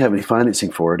 So I didn't have any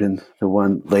financing for it, and the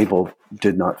one label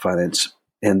did not finance.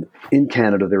 And in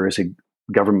Canada, there is a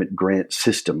government grant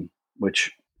system,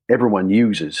 which everyone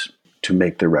uses to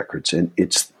make their records. And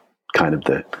it's kind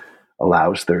of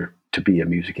allows there to be a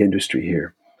music industry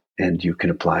here. And you can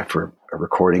apply for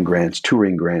recording grants,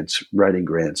 touring grants, writing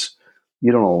grants.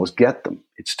 You don't always get them.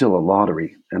 It's still a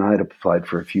lottery. And I had applied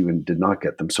for a few and did not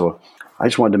get them. So I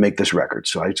just wanted to make this record.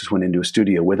 So I just went into a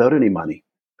studio without any money,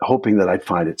 hoping that I'd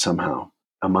find it somehow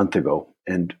a month ago.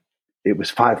 And it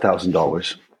was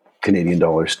 $5,000 Canadian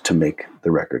dollars to make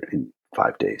the record in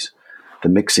 5 days. The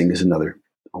mixing is another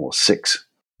almost 6.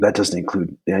 That doesn't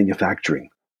include manufacturing.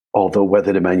 Although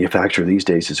whether to manufacture these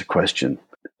days is a question.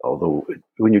 Although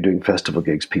when you're doing festival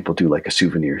gigs, people do like a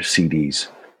souvenir CDs.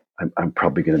 I'm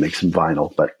probably going to make some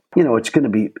vinyl, but it's going to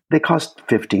be, they cost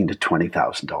 $15,000 to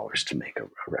 $20,000 to make a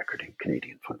record in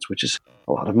Canadian funds, which is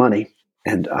a lot of money.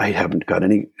 And I haven't got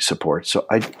any support. So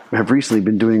I have recently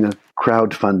been doing a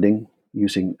crowdfunding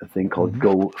using a thing called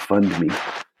GoFundMe.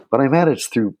 But I've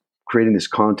managed through creating this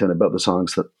content about the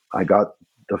songs that I got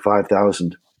the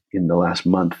 $5,000 in the last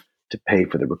month to pay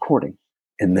for the recording.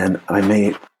 And then I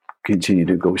may continue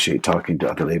to negotiate, talking to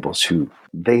other labels who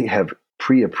they have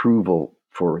pre-approval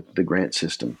for the grant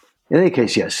system. In any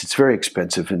case, yes, it's very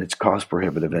expensive and it's cost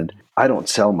prohibitive. And I don't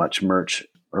sell much merch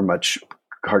or much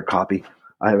hard copy.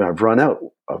 I've run out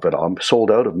of it all. I'm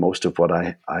sold out of most of what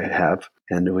I have,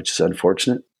 and which is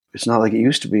unfortunate. It's not like it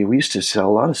used to be. We used to sell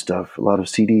a lot of stuff, a lot of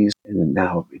CDs, and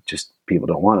now it just people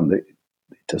don't want them.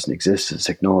 It doesn't exist as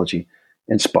technology,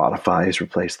 and Spotify has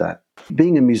replaced that.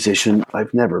 Being a musician,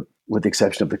 I've never, with the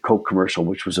exception of the Coke commercial,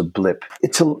 which was a blip,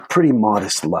 it's a pretty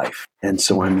modest life, and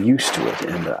so I'm used to it,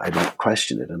 and I don't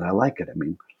question it, and I like it. I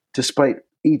mean, despite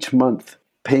each month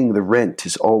paying the rent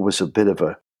is always a bit of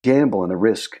a gamble and a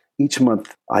risk. Each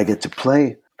month I get to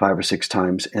play 5 or 6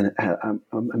 times, and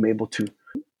I'm able to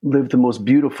live the most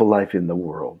beautiful life in the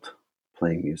world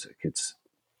playing music. It's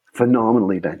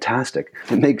phenomenally fantastic.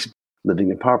 It makes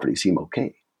living in poverty seem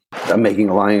okay. I'm making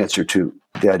a lying answer to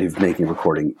the idea of making a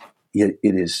recording. It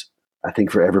is, I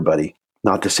think, for everybody,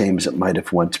 not the same as it might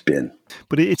have once been.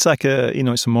 But it's like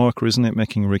it's a marker, isn't it?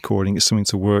 Making a recording, it's something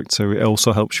to work to. It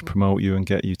also helps you promote you and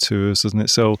get you tours, doesn't it?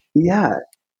 So yeah,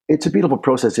 it's a beautiful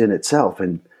process in itself,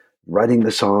 and writing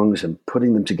the songs and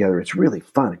putting them together, it's really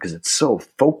fun because it's so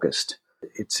focused.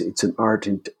 It's an art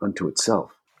unto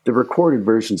itself. The recorded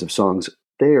versions of songs,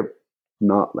 they're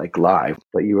not like live,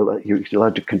 but you're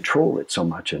allowed to control it so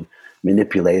much and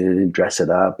manipulate it and dress it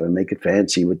up and make it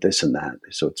fancy with this and that.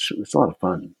 So it's a lot of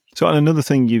fun. So another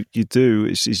thing you do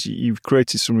is you've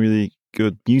created some really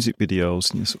good music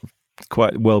videos, and sort of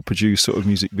quite well produced sort of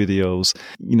music videos.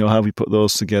 How have you put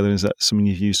those together? Is that something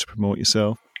you've used to promote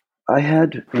yourself? I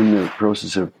had, in the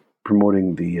process of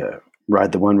promoting the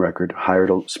Ride the One record, hired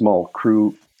a small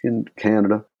crew in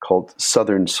Canada called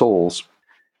Southern Souls.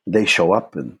 They show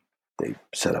up and they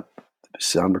set up the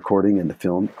sound recording and the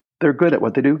film. They're good at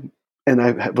what they do. And I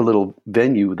have a little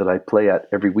venue that I play at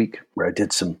every week where I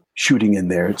did some shooting in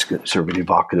there. It's sort of an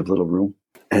evocative little room.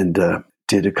 And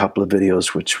did a couple of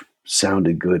videos which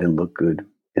sounded good and looked good.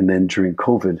 And then during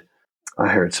COVID, I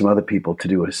hired some other people to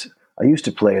do I used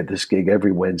to play at this gig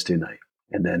every Wednesday night,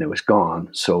 and then it was gone.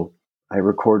 So I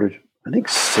recorded, I think,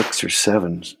 6 or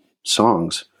 7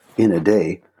 songs in a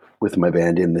day with my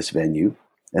band in this venue.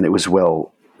 And it was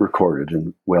well recorded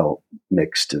and well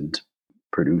mixed and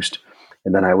produced.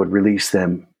 And then I would release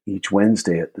them each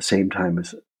Wednesday at the same time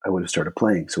as I would have started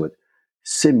playing. So it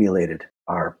simulated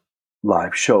our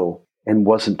live show and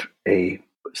wasn't a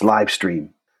live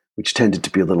stream, which tended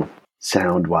to be a little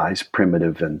sound-wise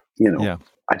primitive. And, Yeah.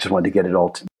 I just wanted to get it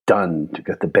all done, to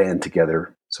get the band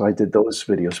together. So I did those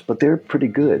videos, but they're pretty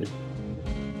good.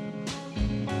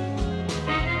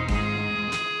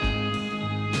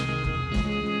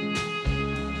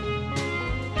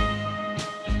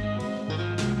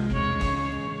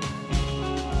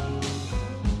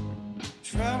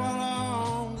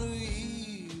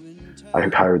 I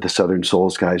hired the Southern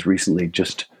Souls guys recently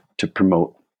just to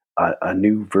promote a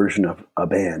new version of a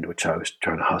band, which I was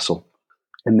trying to hustle.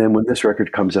 And then when this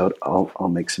record comes out, I'll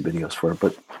make some videos for it.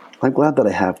 But I'm glad that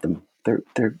I have them. They're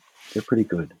pretty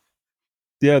good.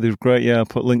 Yeah, they're great. Yeah, I'll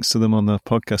put links to them on the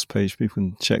podcast page. People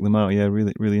can check them out. Yeah,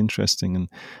 really, really interesting.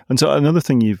 And so another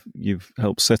thing you've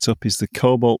helped set up is the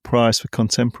Cobalt Prize for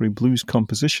Contemporary Blues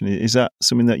Composition. Is that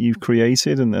something that you've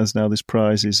created? And as now this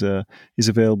prize is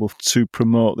available to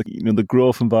promote the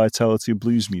growth and vitality of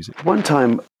blues music. One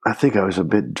time, I think I was a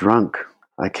bit drunk.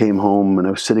 I came home and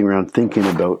I was sitting around thinking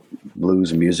about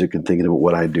blues music and thinking about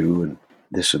what I do. And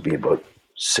this would be about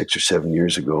 6 or 7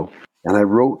 years ago. And I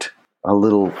wrote a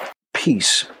little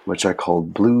piece, which I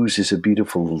called Blues is a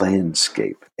Beautiful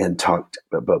Landscape, and talked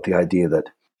about the idea that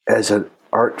as an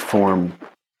art form,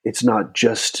 it's not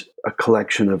just a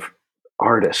collection of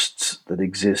artists that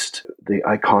exist, the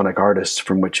iconic artists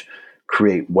from which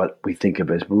create what we think of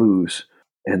as blues.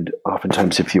 And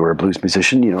oftentimes, if you are a blues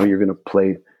musician, you're going to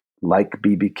play like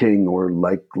B.B. King or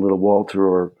like Little Walter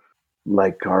or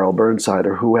like Carl Burnside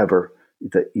or whoever,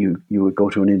 that you would go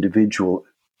to an individual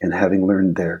and having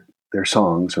learned their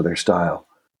songs or their style,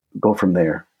 go from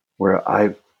there. Where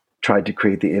I tried to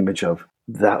create the image of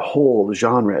that whole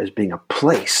genre as being a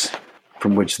place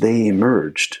from which they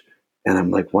emerged. And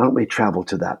I'm like, why don't we travel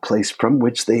to that place from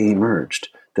which they emerged?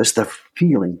 That's the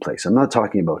feeling place. I'm not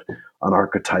talking about an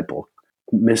archetypal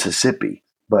Mississippi,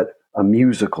 but a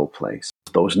musical place.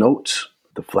 Those notes,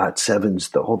 the flat sevens,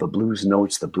 the blues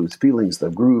notes, the blues feelings,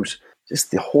 the grooves,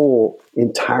 just the whole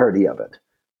entirety of it,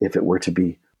 if it were to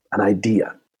be an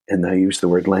idea. And I use the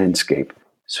word landscape.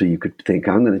 So you could think,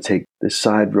 I'm going to take this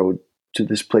side road to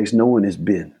this place no one has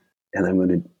been, and I'm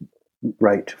going to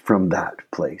write from that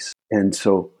place. And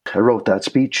so I wrote that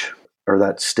speech or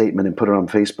that statement and put it on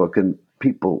Facebook, and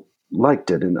people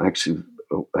liked it. And actually,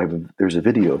 there's a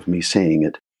video of me saying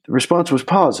it. The response was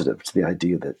positive to the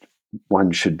idea that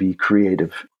one should be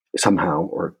creative somehow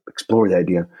or explore the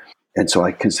idea. And so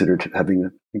I considered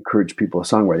encouraged people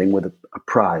to songwriting with a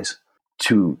prize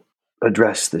to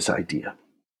address this idea.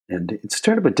 And it's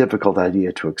sort of a difficult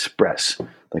idea to express.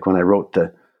 Like when I wrote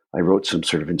some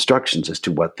sort of instructions as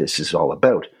to what this is all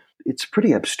about. It's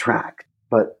pretty abstract,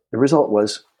 but the result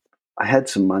was I had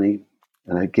some money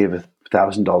and I gave a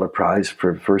 $1,000 prize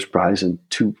for first prize and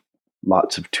 2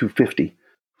 lots of $250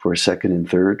 for second and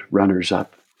third runners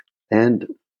up, and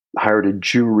hired a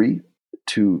jury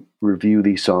to review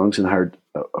these songs and hired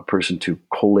a person to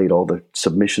collate all the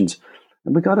submissions.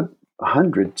 And we got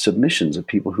 100 submissions of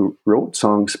people who wrote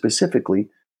songs specifically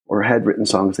or had written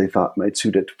songs they thought might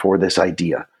suit it for this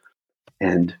idea.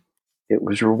 And it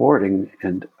was rewarding.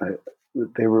 And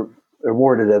they were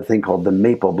awarded a thing called the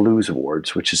Maple Blues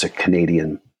Awards, which is a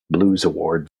Canadian blues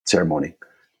award ceremony.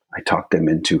 I talked them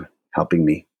into helping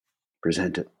me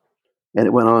present it. And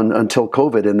it went on until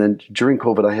COVID. And then during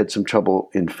COVID, I had some trouble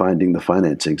in finding the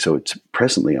financing. So it's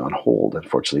presently on hold,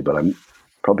 unfortunately, but I'm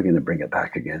probably going to bring it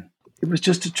back again. It was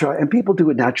just to try, and people do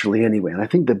it naturally anyway. And I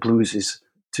think the blues is,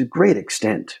 to a great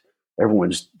extent,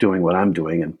 everyone's doing what I'm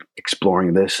doing and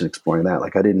exploring this and exploring that.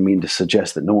 Like, I didn't mean to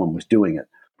suggest that no one was doing it,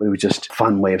 but it was just a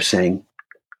fun way of saying,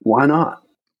 why not?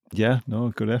 Yeah, no,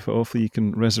 good effort. Hopefully you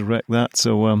can resurrect that.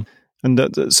 So,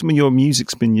 and some of your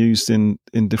music's been used in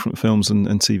different films and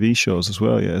TV shows as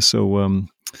well, yeah. So,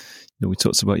 we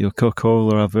talked about your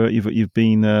Coca-Cola advert. You've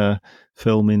been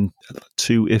filming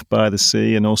 2 If by the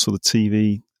Sea, and also the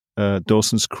TV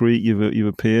Dawson's Creek. You've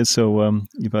appeared, so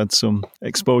you've had some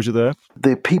exposure there.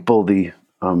 The people, the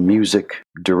music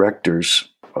directors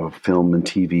of film and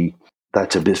TV,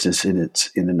 that's a business in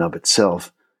and of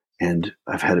itself. And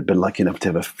I've been lucky enough to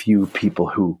have a few people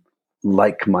who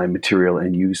like my material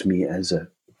and use me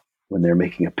when they're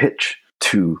making a pitch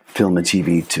to film and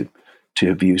TV to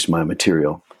have used my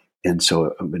material. And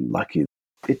so I've been lucky.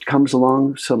 It comes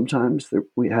along sometimes. The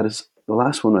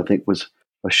last one I think was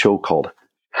a show called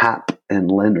Hap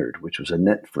and Leonard, which was a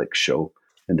Netflix show.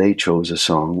 And they chose a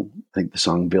song, I think the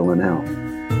song Villanelle.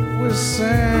 With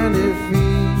Sandy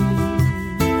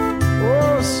feet,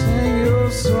 oh, sing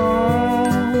your song,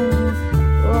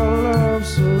 oh, love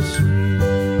so sweet.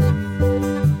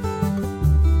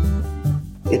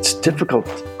 It's difficult.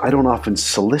 I don't often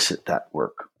solicit that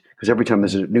work because every time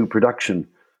there's a new production,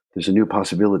 there's a new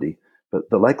possibility. But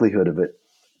the likelihood of it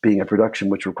being a production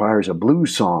which requires a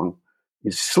blues song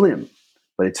is slim,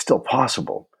 but it's still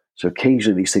possible. So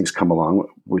occasionally these things come along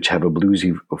which have a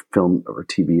bluesy film or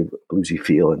TV, a bluesy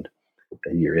feel, and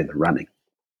then you're in the running.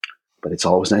 But it's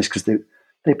always nice because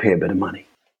they pay a bit of money.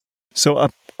 So a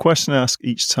question I ask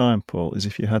each time, Paul, is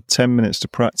if you had 10 minutes to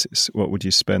practice, what would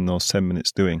you spend those 10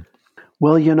 minutes doing?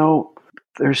 Well,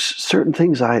 there's certain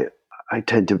things I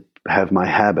tend to have my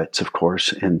habits, of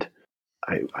course, and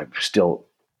I still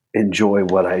enjoy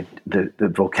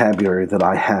the vocabulary that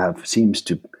I have seems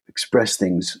to express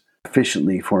things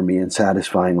efficiently for me and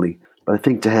satisfyingly. But I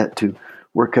think to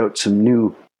work out some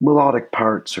new melodic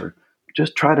parts or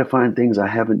just try to find things I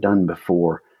haven't done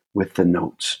before with the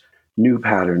notes, new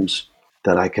patterns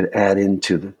that I could add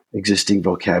into the existing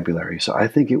vocabulary. So I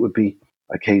think it would be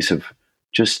a case of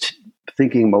just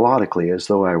thinking melodically as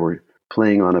though I were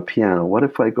playing on a piano. What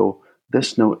if I go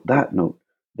this note, that note?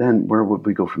 Then where would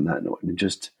we go from that note? And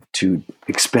just to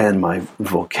expand my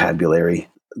vocabulary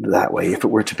that way, if it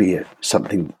were to be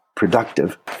something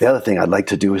productive. The other thing I'd like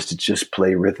to do is to just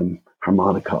play rhythm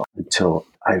harmonica until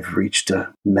I've reached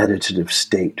a meditative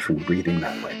state from breathing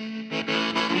that way.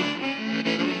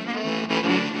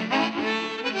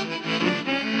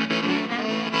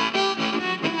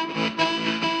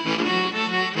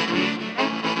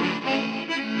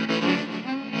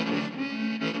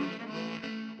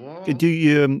 You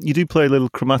do play a little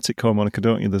chromatic harmonica,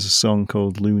 don't you? There's a song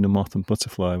called Luna, Moth and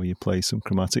Butterfly where you play some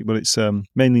chromatic, but it's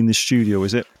mainly in the studio,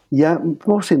 is it? Yeah,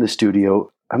 mostly in the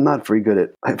studio. I'm not very good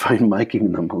at, I find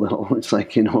miking them a little. It's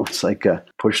like, it's like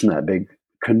pushing that big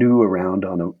canoe around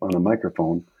on a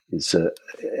microphone.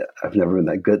 I've never been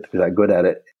that good at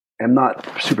it. I'm not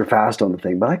super fast on the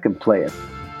thing, but I can play it.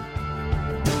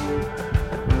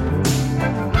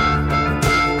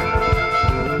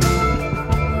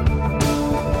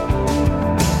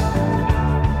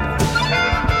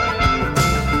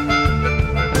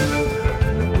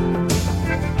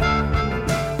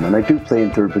 And I do play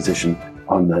in third position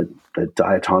on the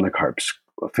diatonic harps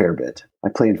a fair bit. I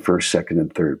play in first, second,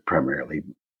 and third primarily.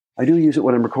 I do use it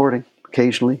when I'm recording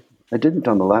occasionally. I didn't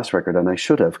on the last record, and I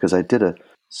should have, because I did a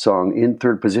song in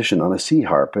third position on a C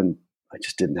harp, and I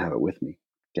just didn't have it with me.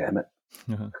 Damn it.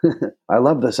 Uh-huh. I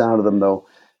love the sound of them, though.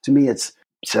 To me, it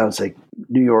sounds like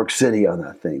New York City on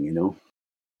that thing,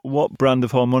 What brand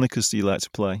of harmonicas do you like to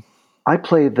play? I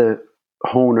play the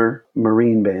Hohner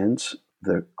Marine Bands,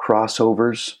 the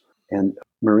Crossovers, and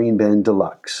Marine Band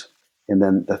Deluxe, and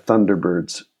then the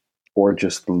Thunderbirds, or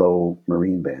just the low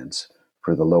Marine Bands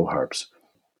for the low harps.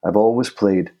 I've always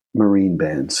played Marine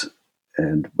Bands,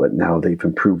 but now they've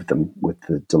improved them with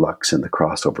the Deluxe and the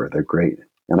Crossover. They're great,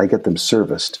 and I get them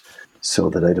serviced so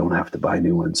that I don't have to buy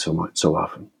new ones so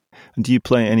often. And do you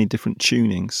play any different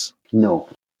tunings? No.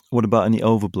 What about any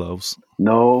overblows?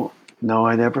 No,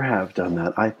 I never have done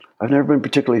that. I've never been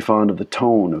particularly fond of the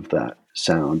tone of that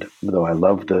sound, though I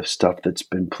love the stuff that's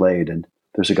been played. And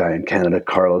there's a guy in Canada,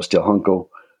 Carlos Del Junco,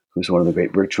 who's one of the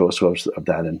great virtuosos of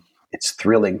that. And it's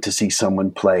thrilling to see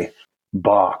someone play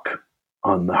Bach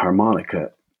on the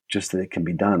harmonica, just that it can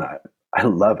be done. I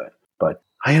love it. But,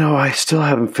 I still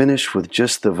haven't finished with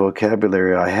just the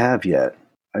vocabulary I have yet.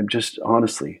 I'm just,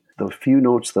 honestly, the few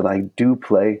notes that I do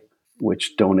play,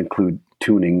 which don't include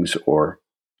tunings or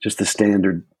just the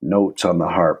standard notes on the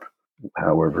harp,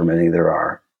 however many there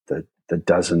are, the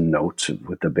dozen notes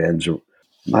with the bends, I'm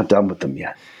not done with them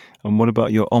yet. And what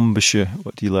about your embouchure?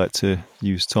 What do you like to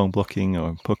use, tongue blocking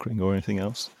or puckering or anything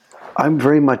else? I'm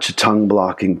very much a tongue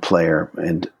blocking player,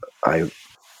 and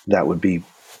that would be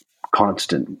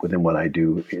constant within what I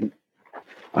do.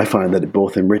 I find that it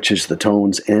both enriches the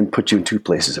tones and puts you in two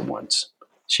places at once.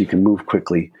 So you can move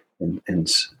quickly and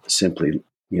simply,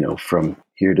 from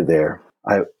here to there.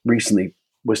 I recently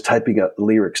was typing out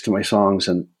lyrics to my songs,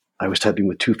 and I was typing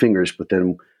with 2 fingers, but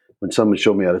then when someone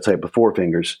showed me how to type with 4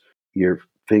 fingers, your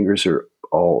fingers are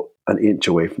all an inch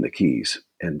away from the keys.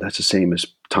 And that's the same as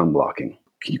tongue blocking.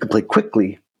 You can play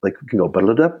quickly, like you can go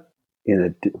ba-da-da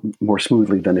more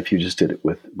smoothly than if you just did it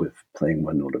with playing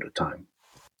one note at a time.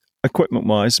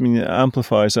 Equipment-wise,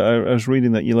 amplifiers, I was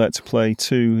reading that you like to play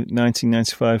 2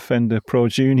 1995 Fender Pro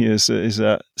Juniors. Is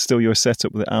that still your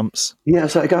setup with the amps?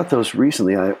 Yes, I got those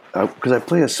recently. Because I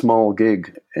play a small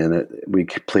gig, and we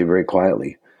play very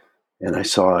quietly. And I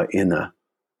saw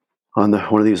on one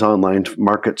of these online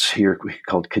markets here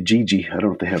called Kijiji. I don't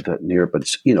know if they have that near, but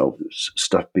it's,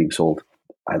 stuff being sold.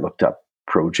 I looked up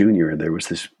Pro Junior, and there was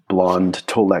this blonde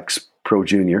Tolex Pro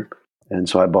Junior. And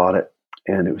so I bought it,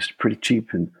 and it was pretty cheap.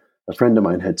 And a friend of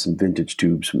mine had some vintage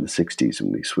tubes from the 60s,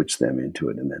 and we switched them into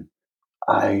it. And then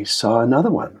I saw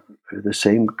another one, the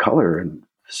same color and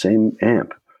same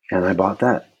amp, and I bought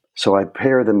that. So I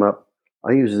pair them up.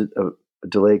 I use a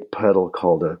delay pedal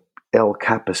called a El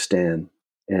Capistan,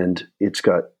 and it's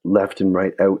got left and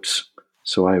right outs.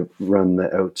 So I run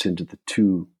the outs into the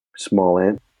 2 small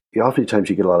amps. Oftentimes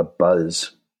you get a lot of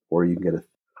buzz, or you can get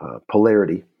a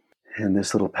polarity, and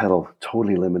this little pedal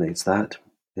totally eliminates that.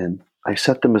 And I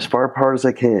set them as far apart as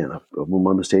I can. When I'm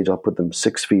on the stage, I'll put them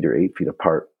 6 feet or 8 feet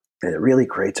apart. And it really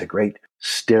creates a great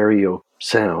stereo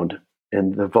sound.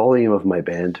 And the volume of my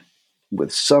band,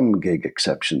 with some gig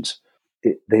exceptions,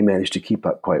 they managed to keep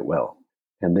up quite well.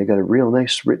 And they got a real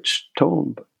nice, rich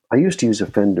tone. I used to use a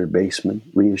Fender Bassman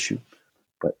reissue,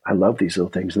 but I love these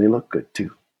little things, and they look good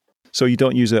too. So you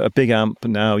don't use a big amp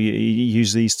now, you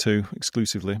use these 2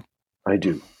 exclusively? I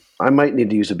do. I might need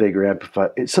to use a bigger amp.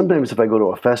 Sometimes if I go to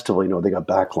a festival, they got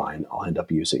backline, I'll end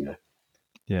up using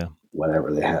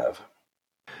whatever they have.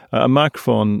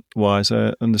 Microphone-wise,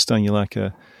 I understand you like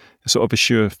a sort of a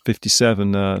Shure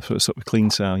 57 for sort of a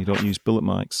clean sound. You don't use bullet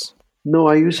mics. No,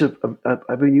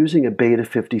 I've been using a Beta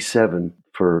 57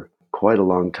 for quite a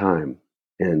long time,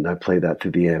 and I play that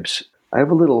through the amps. I have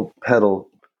a little pedal.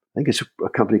 I think it's a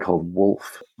company called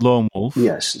Wolf. Lone Wolf?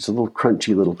 Yes, it's a little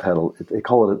crunchy little pedal. They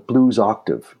call it a blues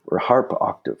octave or harp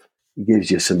octave. It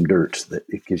gives you some dirt.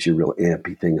 It gives you a real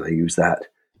ampy thing, and I use that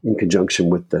in conjunction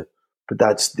with but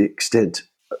that's the extent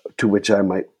to which I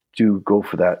might go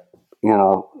for that,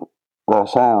 the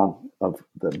sound of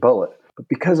the bullet. But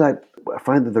because I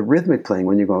find that the rhythmic playing,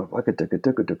 when you go, I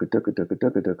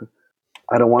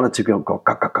don't want it to go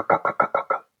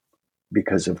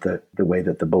because of the way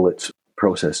that the bullets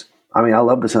process. I mean, I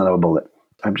love the sound of a bullet.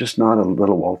 I'm just not a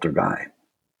Little Walter guy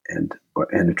and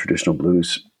a traditional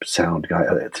blues sound guy.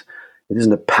 It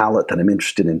isn't a palette that I'm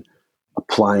interested in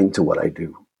applying to what I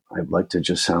do. I'd like to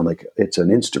just sound like it's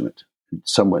an instrument,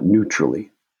 somewhat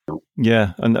neutrally.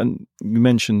 Yeah, and you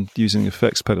mentioned using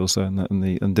effects pedals there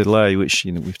and delay, which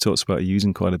we've talked about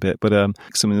using quite a bit. But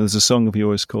there's a song of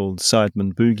yours called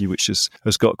Sideman Boogie, which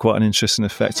has got quite an interesting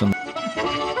effect on.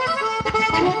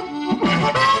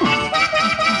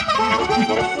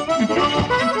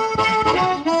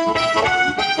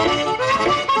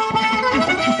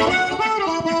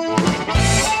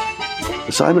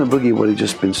 The Sideman Boogie would have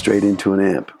just been straight into an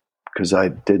amp because I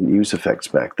didn't use effects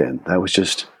back then. That was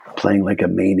just playing like a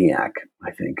maniac,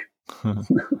 I think.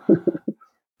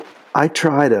 I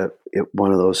tried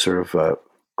one of those sort of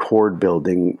chord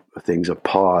building things, a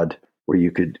pod where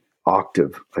you could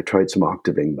octave. I tried some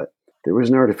octaving, but there was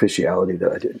an artificiality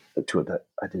that I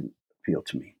didn't feel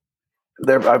to me.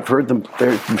 I've heard them.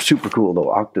 They're super cool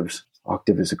though. Octave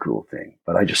is a cool thing,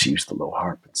 but I just used the low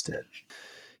harp instead.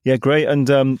 Yeah, great.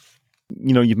 And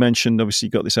you've mentioned obviously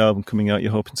you've got this album coming out.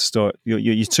 You're hoping to start.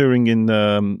 You're touring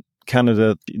in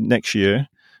Canada next year,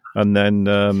 and then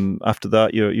after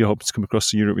that, you're hoping to come across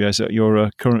to Europe. Is that your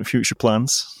current future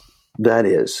plans? That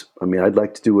is. I mean, I'd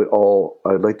like to do it all.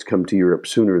 I'd like to come to Europe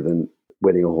sooner than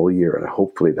waiting a whole year, and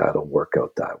hopefully that'll work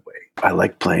out that way. I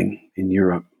like playing in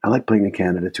Europe. I like playing in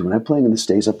Canada too. When I'm playing in the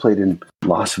States, I played in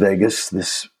Las Vegas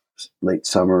this late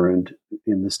summer, and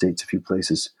in the States a few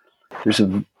places. There's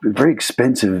a very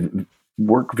expensive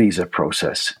work visa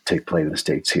process to take place in the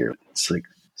States here. It's like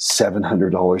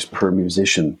 $700 per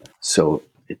musician, so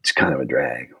it's kind of a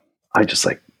drag. I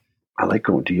like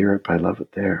going to Europe. I love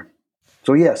it there.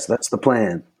 So yes, that's the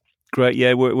plan. Great,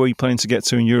 yeah. Where are you planning to get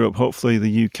to in Europe? Hopefully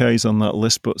the UK's on that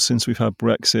list, but since we've had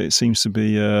Brexit, it seems to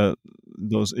be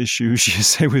those issues you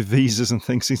say with visas and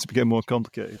things seems to be getting more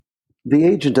complicated. The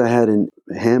agent I had in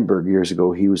Hamburg years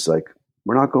ago, he was like,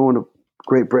 "We're not going to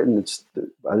Great Britain.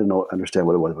 I didn't understand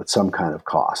what it was, but some kind of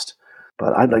cost.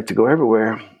 But I'd like to go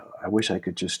everywhere. I wish I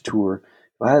could just tour.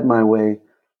 If I had my way,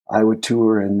 I would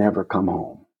tour and never come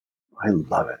home. I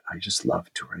love it. I just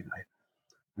love touring. I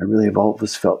really have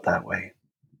always felt that way.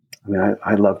 I mean,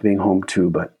 I love being home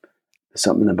too, but there's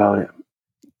something about it.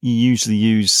 You usually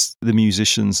use the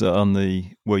musicians on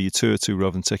where you tour to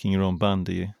rather than taking your own band,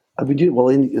 do you? I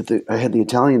had the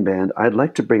Italian band. I'd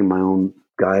like to bring my own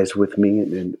guys with me,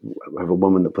 and I have a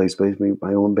woman that plays with me,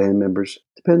 my own band members.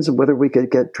 Depends on whether we could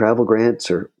get travel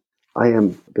grants, or I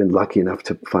am been lucky enough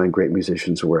to find great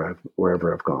musicians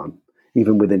wherever I've gone.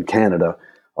 Even within Canada,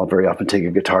 I'll very often take a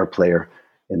guitar player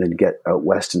and then get out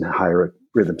west and hire a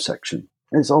rhythm section.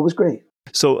 And it's always great.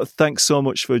 So thanks so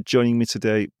much for joining me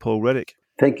today, Paul Reddick.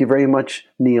 Thank you very much,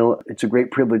 Neil. It's a great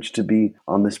privilege to be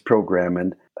on this program.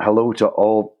 And hello to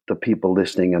all the people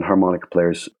listening and harmonica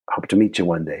players. Hope to meet you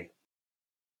one day.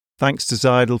 Thanks to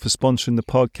Zeidel for sponsoring the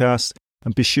podcast,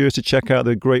 and be sure to check out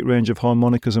their great range of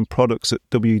harmonicas and products at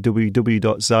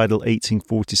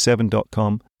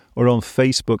www.zeidel1847.com or on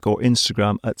Facebook or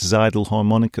Instagram at Zeidel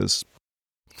Harmonicas.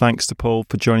 Thanks to Paul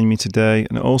for joining me today,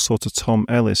 and also to Tom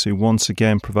Ellis, who once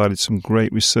again provided some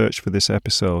great research for this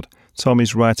episode. Tom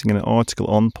is writing an article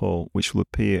on Paul, which will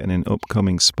appear in an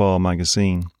upcoming Spar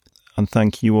magazine. And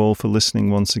thank you all for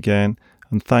listening once again.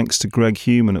 And thanks to Greg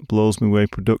Human at Blows Me Away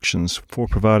Productions for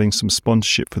providing some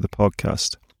sponsorship for the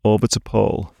podcast. Over to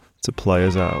Paul to play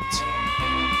us out.